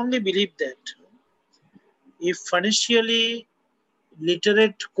 I strongly believe that if financially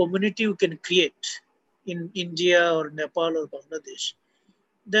literate community you can create in India or Nepal or Bangladesh,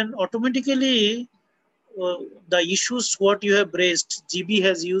 then automatically the issues what you have raised, GB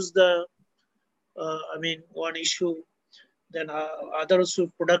has used the, one issue, then others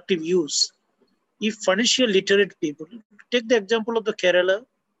with productive use. If financial literate people, take the example of the Kerala,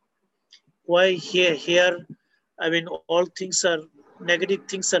 why here, all things are negative,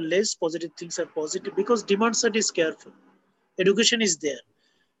 things are less, positive things are positive, because demand side is careful, education is there.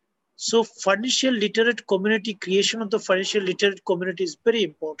 So financial literate community, creation of the financial literate community is very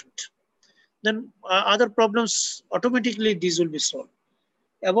important. Then other problems, automatically these will be solved.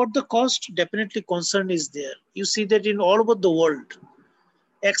 About the cost, definitely concern is there. You see that in all over the world,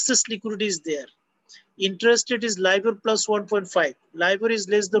 excess liquidity is there. Interest rate is LIBOR plus 1.5. LIBOR is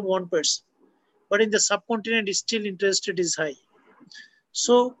less than 1%. But in the subcontinent, still interest rate is high.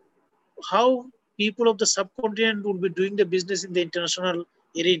 So how people of the subcontinent will be doing the business in the international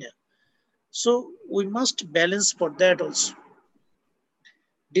arena? So we must balance for that also.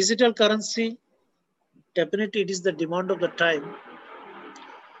 Digital currency, definitely it is the demand of the time.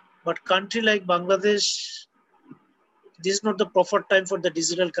 But country like Bangladesh, this is not the proper time for the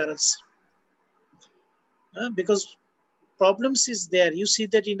digital currency. Because problems is there. You see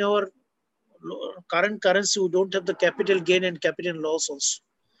that in our current currency, we don't have the capital gain and capital loss also.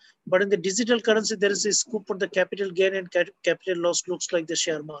 But in the digital currency, there is a scope for the capital gain and capital loss, looks like the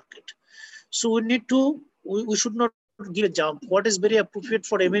share market. So we need to, we should not give a jump. What is very appropriate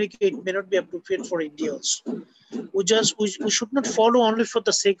for America, it may not be appropriate for India also. We should not follow only for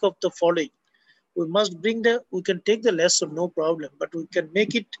the sake of the following. We must we can take the lesson, no problem, but we can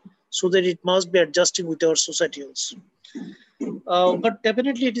make it so that it must be adjusting with our society also. But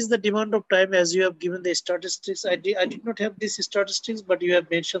definitely it is the demand of time, as you have given the statistics. I did not have these statistics, but you have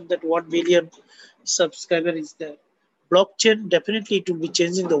mentioned that 1 billion subscriber is there. Blockchain, definitely it will be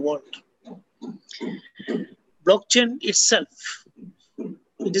changing the world. Blockchain itself,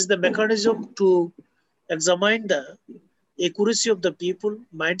 it is the mechanism to examine the accuracy of the people,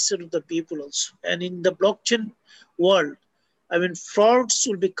 mindset of the people also. And in the blockchain world, I mean, frauds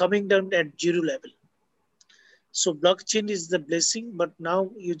will be coming down at zero level. So blockchain is the blessing, but now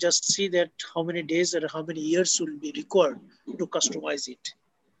you just see that how many days or how many years will be required to customize it.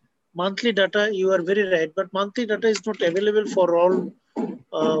 Monthly data, you are very right, but monthly data is not available for all.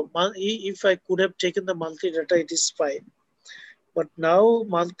 If I could have taken the monthly data, it is fine. But now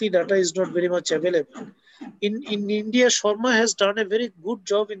monthly data is not very much available. In India, Sharma has done a very good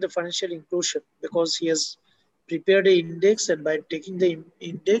job in the financial inclusion because he has prepared an index, and by taking the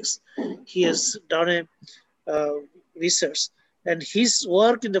index, he has done a research. And his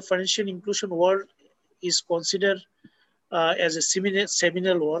work in the financial inclusion world is considered as a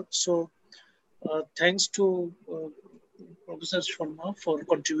seminal work. So thanks to Professor Sharma for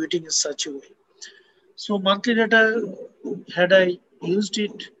contributing in such a way. So monthly data, had I used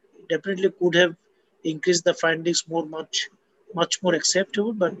it, definitely could have increased the findings much more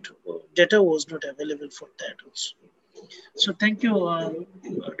acceptable, but data was not available for that also. So thank you,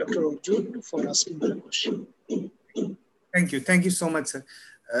 Dr. Arjun, for asking the question. Thank you so much, sir.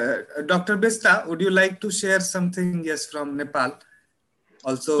 Dr. Bista, would you like to share something, yes, from Nepal,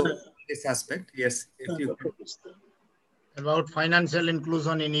 also this aspect? Yes, if you can. About financial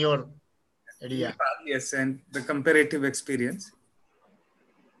inclusion in your area. Nepal, yes, and the comparative experience.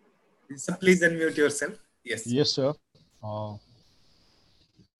 So please unmute yourself. Yes. Yes, sir.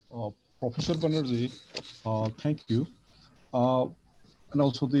 Professor Banerjee, thank you. And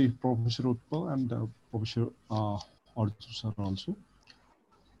also the Professor Utpal and Professor Arju sir also.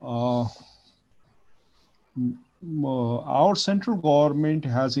 Our central government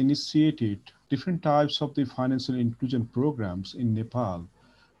has initiated different types of the financial inclusion programs in Nepal,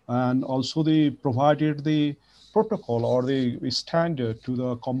 and also they provided the protocol or the standard to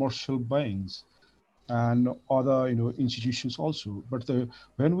the commercial banks and other institutions also. But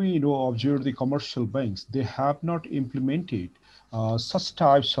when we observe the commercial banks, they have not implemented such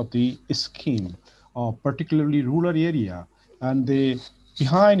types of the scheme, particularly rural area, and they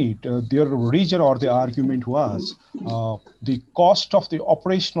behind it their reason or the argument was the cost of the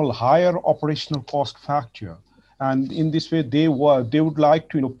higher operational cost factor, and in this way they would like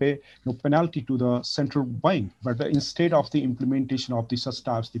to pay penalty to the central bank, but instead of the implementation of the such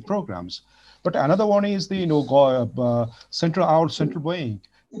types the programs. But another one is the our central bank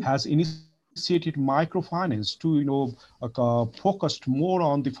has initiated microfinance to focused more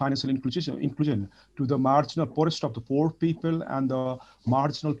on the financial inclusion to the marginal poorest of the poor people and the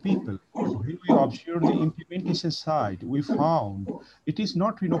marginal people. But when we observe the implementation side, we found it is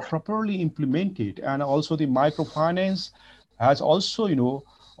not properly implemented, and also the microfinance has also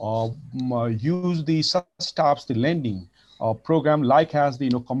used the such types the lending program like as the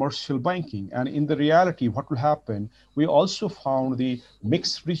commercial banking, and in the reality what will happen, we also found the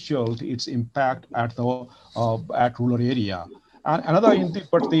mixed result, its impact at the at rural area. And another in the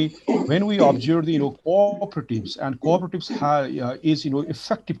but the when we observe the cooperatives, and cooperatives is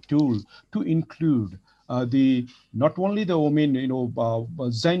effective tool to include the not only the women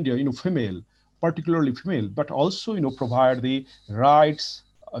gender female, particularly female, but also provide the rights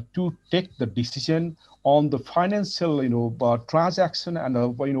to take the decision on the financial transaction and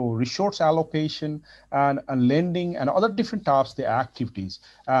resource allocation and lending and other different types of the activities.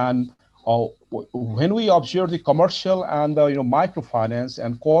 And when we observe the commercial and the microfinance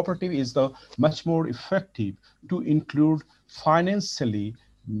and cooperative is the much more effective to include financially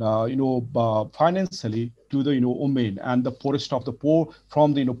financially to the women and the poorest of the poor,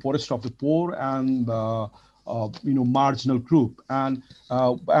 from the poorest of the poor and marginal group. And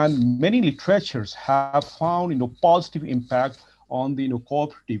many literatures have found positive impact on the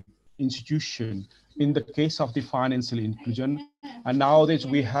cooperative institution in the case of the financial inclusion. And nowadays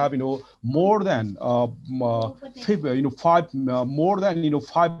we have more than more than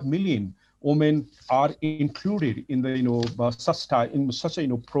 5 million women are included in the in such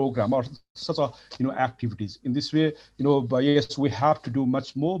a program or such a activities. In this way, yes, we have to do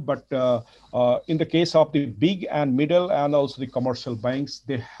much more. But in the case of the big and middle and also the commercial banks,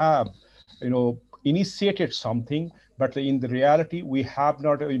 they have initiated something, but in the reality we have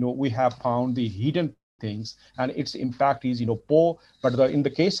not we have found the hidden things, and its impact is poor. But in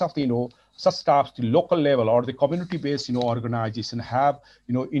the case of the such staffs, the local level or the community-based organization have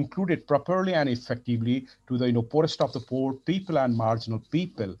included properly and effectively to the poorest of the poor people and marginal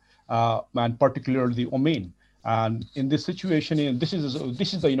people, and particularly the women. And in this situation, this is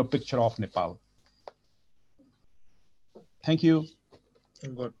the picture of Nepal. Thank you.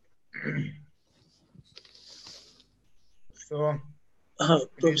 Good. So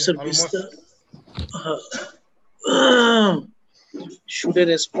Professor almost. Bista, should I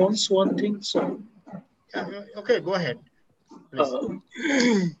respond one thing? So, Okay, go ahead.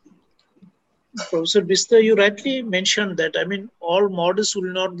 Professor Bista, you rightly mentioned that, I mean, all models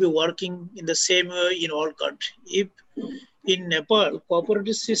will not be working in the same way in all countries. If in Nepal,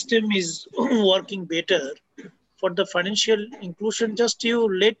 cooperative system is working better for the financial inclusion, just you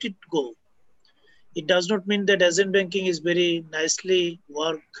let it go. It does not mean that agent banking is very nicely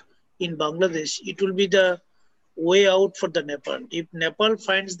work in Bangladesh. It will be the way out for the Nepal. If Nepal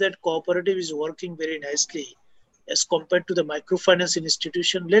finds that cooperative is working very nicely as compared to the microfinance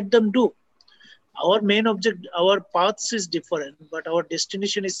institution, let them do. Our main object, our paths is different, but our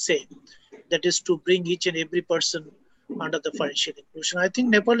destination is same. That is to bring each and every person under the financial inclusion. I think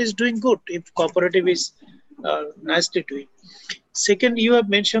Nepal is doing good if cooperative is nicely doing. Second, you have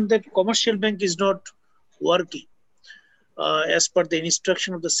mentioned that commercial bank is not working as per the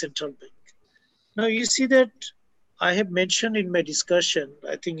instruction of the central bank. Now you see that I have mentioned in my discussion,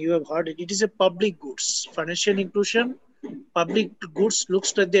 I think you have heard it, it is a public goods. Financial inclusion, public goods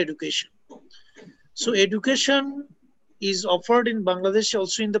looks like the education. So education is offered in Bangladesh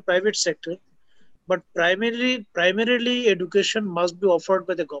also in the private sector, but primarily education must be offered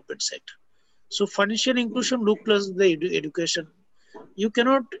by the government sector. So financial inclusion looks like the education. You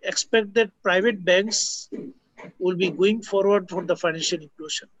cannot expect that private banks will be going forward for the financial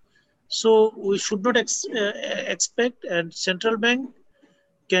inclusion. So we should not expect, and central bank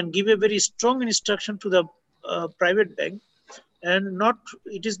can give a very strong instruction to the private bank, and not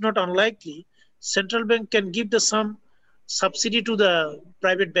it is not unlikely central bank can give the some subsidy to the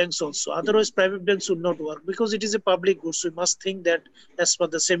private banks also. Otherwise, private banks will not work because it is a public good. So we must think that as per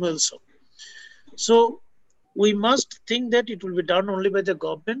the same also. So we must think that it will be done only by the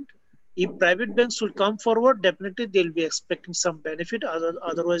government. If private banks will come forward, definitely they will be expecting some benefit.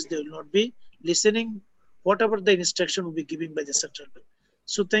 Otherwise, they will not be listening whatever the instruction will be given by the central bank.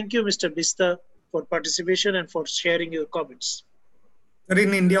 So thank you, Mr. Bista, for participation and for sharing your comments. But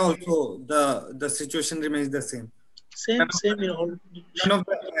in India also, the situation remains the same. Same in all. None of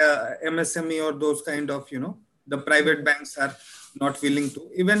the MSME or those kind of, the private banks are not willing to.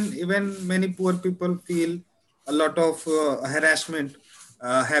 Even many poor people feel a lot of harassment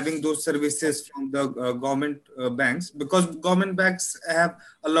having those services from the government banks, because government banks have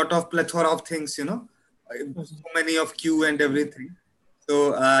a lot of plethora of things, so many of queue and everything.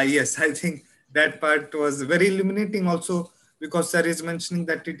 So yes, I think that part was very illuminating also, because sir is mentioning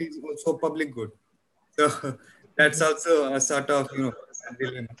that it is also public good. So that's also a sort of,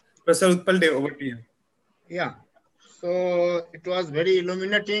 dilemma. Professor Utpal, over to you. Yeah. So it was very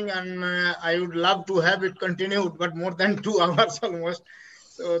illuminating, and I would love to have it continued, but more than 2 hours almost.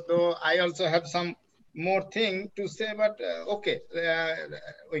 So though I also have some more thing to say, but okay,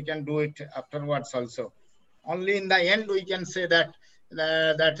 we can do it afterwards also. Only in the end we can say that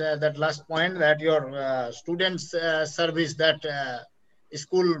that last point, that your students service that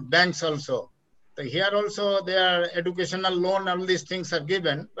school banks also. So here also their educational loan, all these things are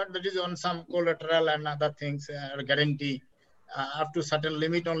given, but that is on some collateral and other things, guarantee up to certain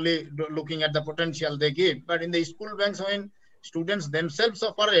limit only, looking at the potential they give. But in the school banks, when students themselves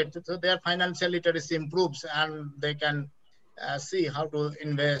operate, so their financial literacy improves and they can see how to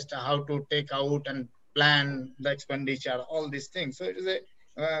invest, how to take out and plan the expenditure, all these things. So it is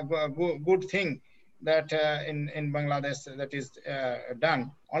a good thing that in Bangladesh that is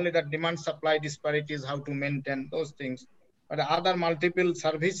done. Only that demand supply disparities, how to maintain those things, but other multiple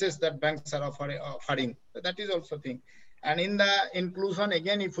services that banks are offering, that is also thing. And in the inclusion,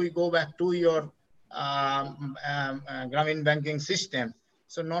 again, if we go back to your Grameen banking system,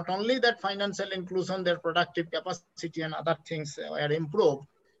 so not only that financial inclusion, their productive capacity and other things are improved,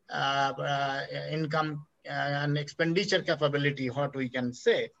 income and expenditure capability, what we can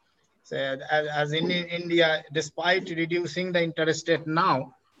say. So as in India, despite reducing the interest rate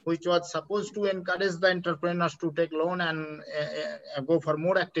now, which was supposed to encourage the entrepreneurs to take loan and go for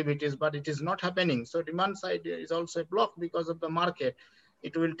more activities, but it is not happening. So demand side is also a block because of the market.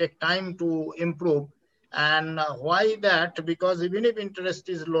 It will take time to improve. And why that? Because even if interest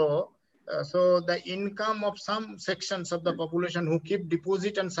is low, so the income of some sections of the population who keep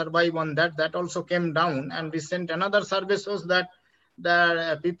deposit and survive on that, that also came down. And recent another survey shows that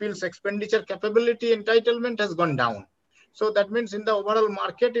the people's expenditure capability entitlement has gone down. So that means in the overall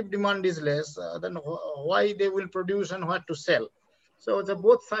market, if demand is less, then why they will produce and what to sell. So the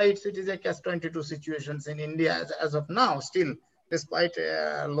both sides, it is a catch-22 situations in India as of now still. despite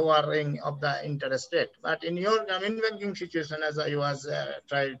lowering of the interest rate. But in your Grameen banking situation, as I was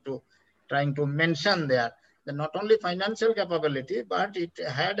trying to mention there, that not only financial capability, but it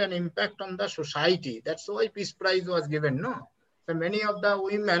had an impact on the society. That's why Peace Prize was given, no? So many of the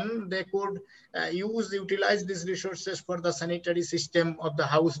women, they could utilize these resources for the sanitary system of the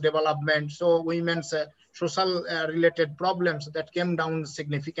house development. So women's social related problems that came down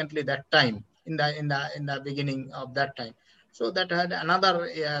significantly that time in the beginning of that time. So that had another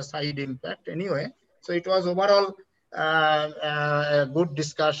side impact anyway. So it was overall a good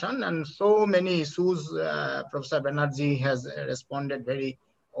discussion, and so many issues Professor Banerjee has responded very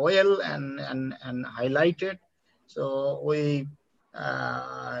well and highlighted. So we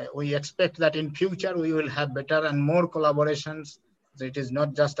expect that in future we will have better and more collaborations. So it is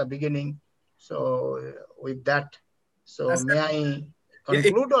not just a beginning. So with that, so may I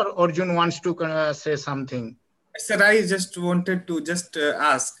conclude, or Arjun wants to say something? Sir, I just wanted to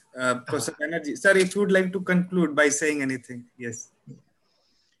ask Professor Banerjee, sir, if you would like to conclude by saying anything. Yes.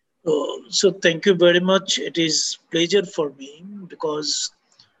 So thank you very much. It is pleasure for me because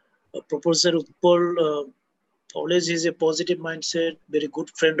Professor Utpal always is a positive mindset, very good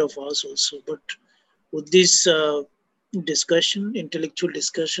friend of ours also. But with this discussion, intellectual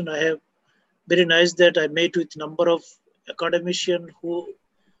discussion, I have very nice that I met with number of academicians who,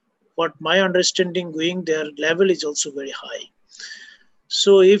 what my understanding going, their level is also very high.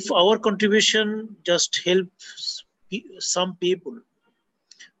 So if our contribution just helps some people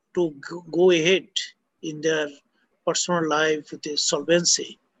to go ahead in their personal life with a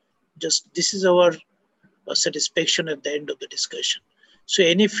solvency, just this is our satisfaction at the end of the discussion. So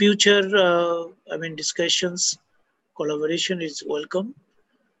any future, discussions, collaboration is welcome.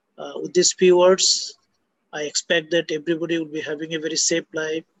 With these few words, I expect that everybody will be having a very safe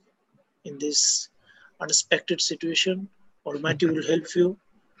life in this unexpected situation. Almighty will help you,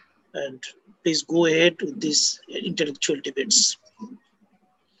 and please go ahead with these intellectual debates.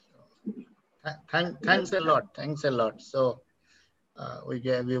 Thanks a lot. Thanks a lot. So we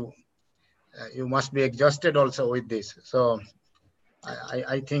gave you. You must be exhausted also with this. So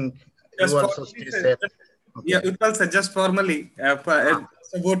I think Just you also stay safe. Okay. Yeah, Utpal sir, just formally, a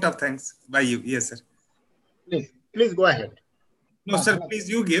vote of thanks by you. Yes, sir. Please go ahead. No, sir, please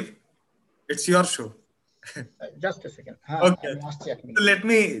you give. It's your show. Just a second. Okay. So let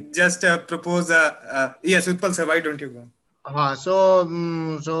me just propose. Yes, Utpal sir, why don't you go?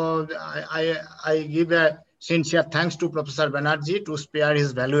 So I give a sincere thanks to Professor Banerjee to spare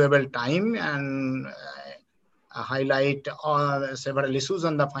his valuable time and highlight several issues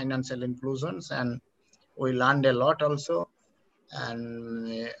on the financial inclusions, and we learned a lot also.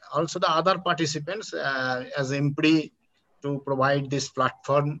 And also the other participants as IMPRI to provide this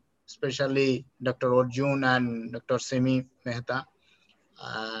platform, especially Dr. Arjun and Dr. Semi Mehta.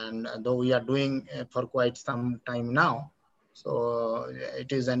 And though we are doing for quite some time now, so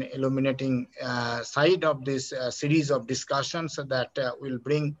it is an illuminating side of this series of discussions that will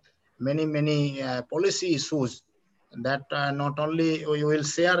bring many policy issues that not only we will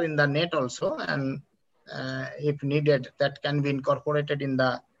share in the net also, and if needed, that can be incorporated in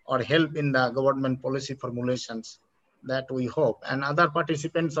the or help in the government policy formulations that we hope. And other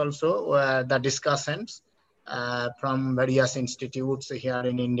participants also, the discussants from various institutes here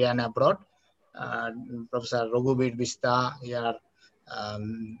in India and abroad, Professor Raghubir Bista here,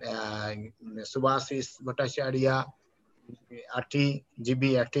 Subhasis Bhattacharya, Ati,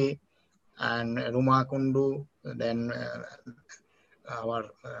 GB Ati, and Ruma Kundu, then our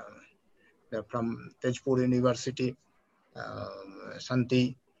from Tejpur University,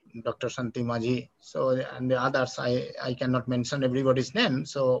 Santi, Dr. Santi Maji. So, and the others, I cannot mention everybody's name.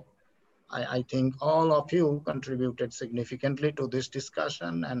 So I think all of you contributed significantly to this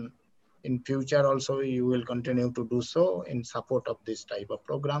discussion, and in future also you will continue to do so in support of this type of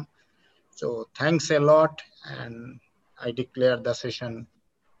program. So thanks a lot, and I declare the session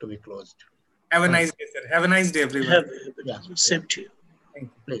to be closed. Have a nice day, sir. Have a nice day, everyone. Same to you. Thank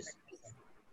you. Please.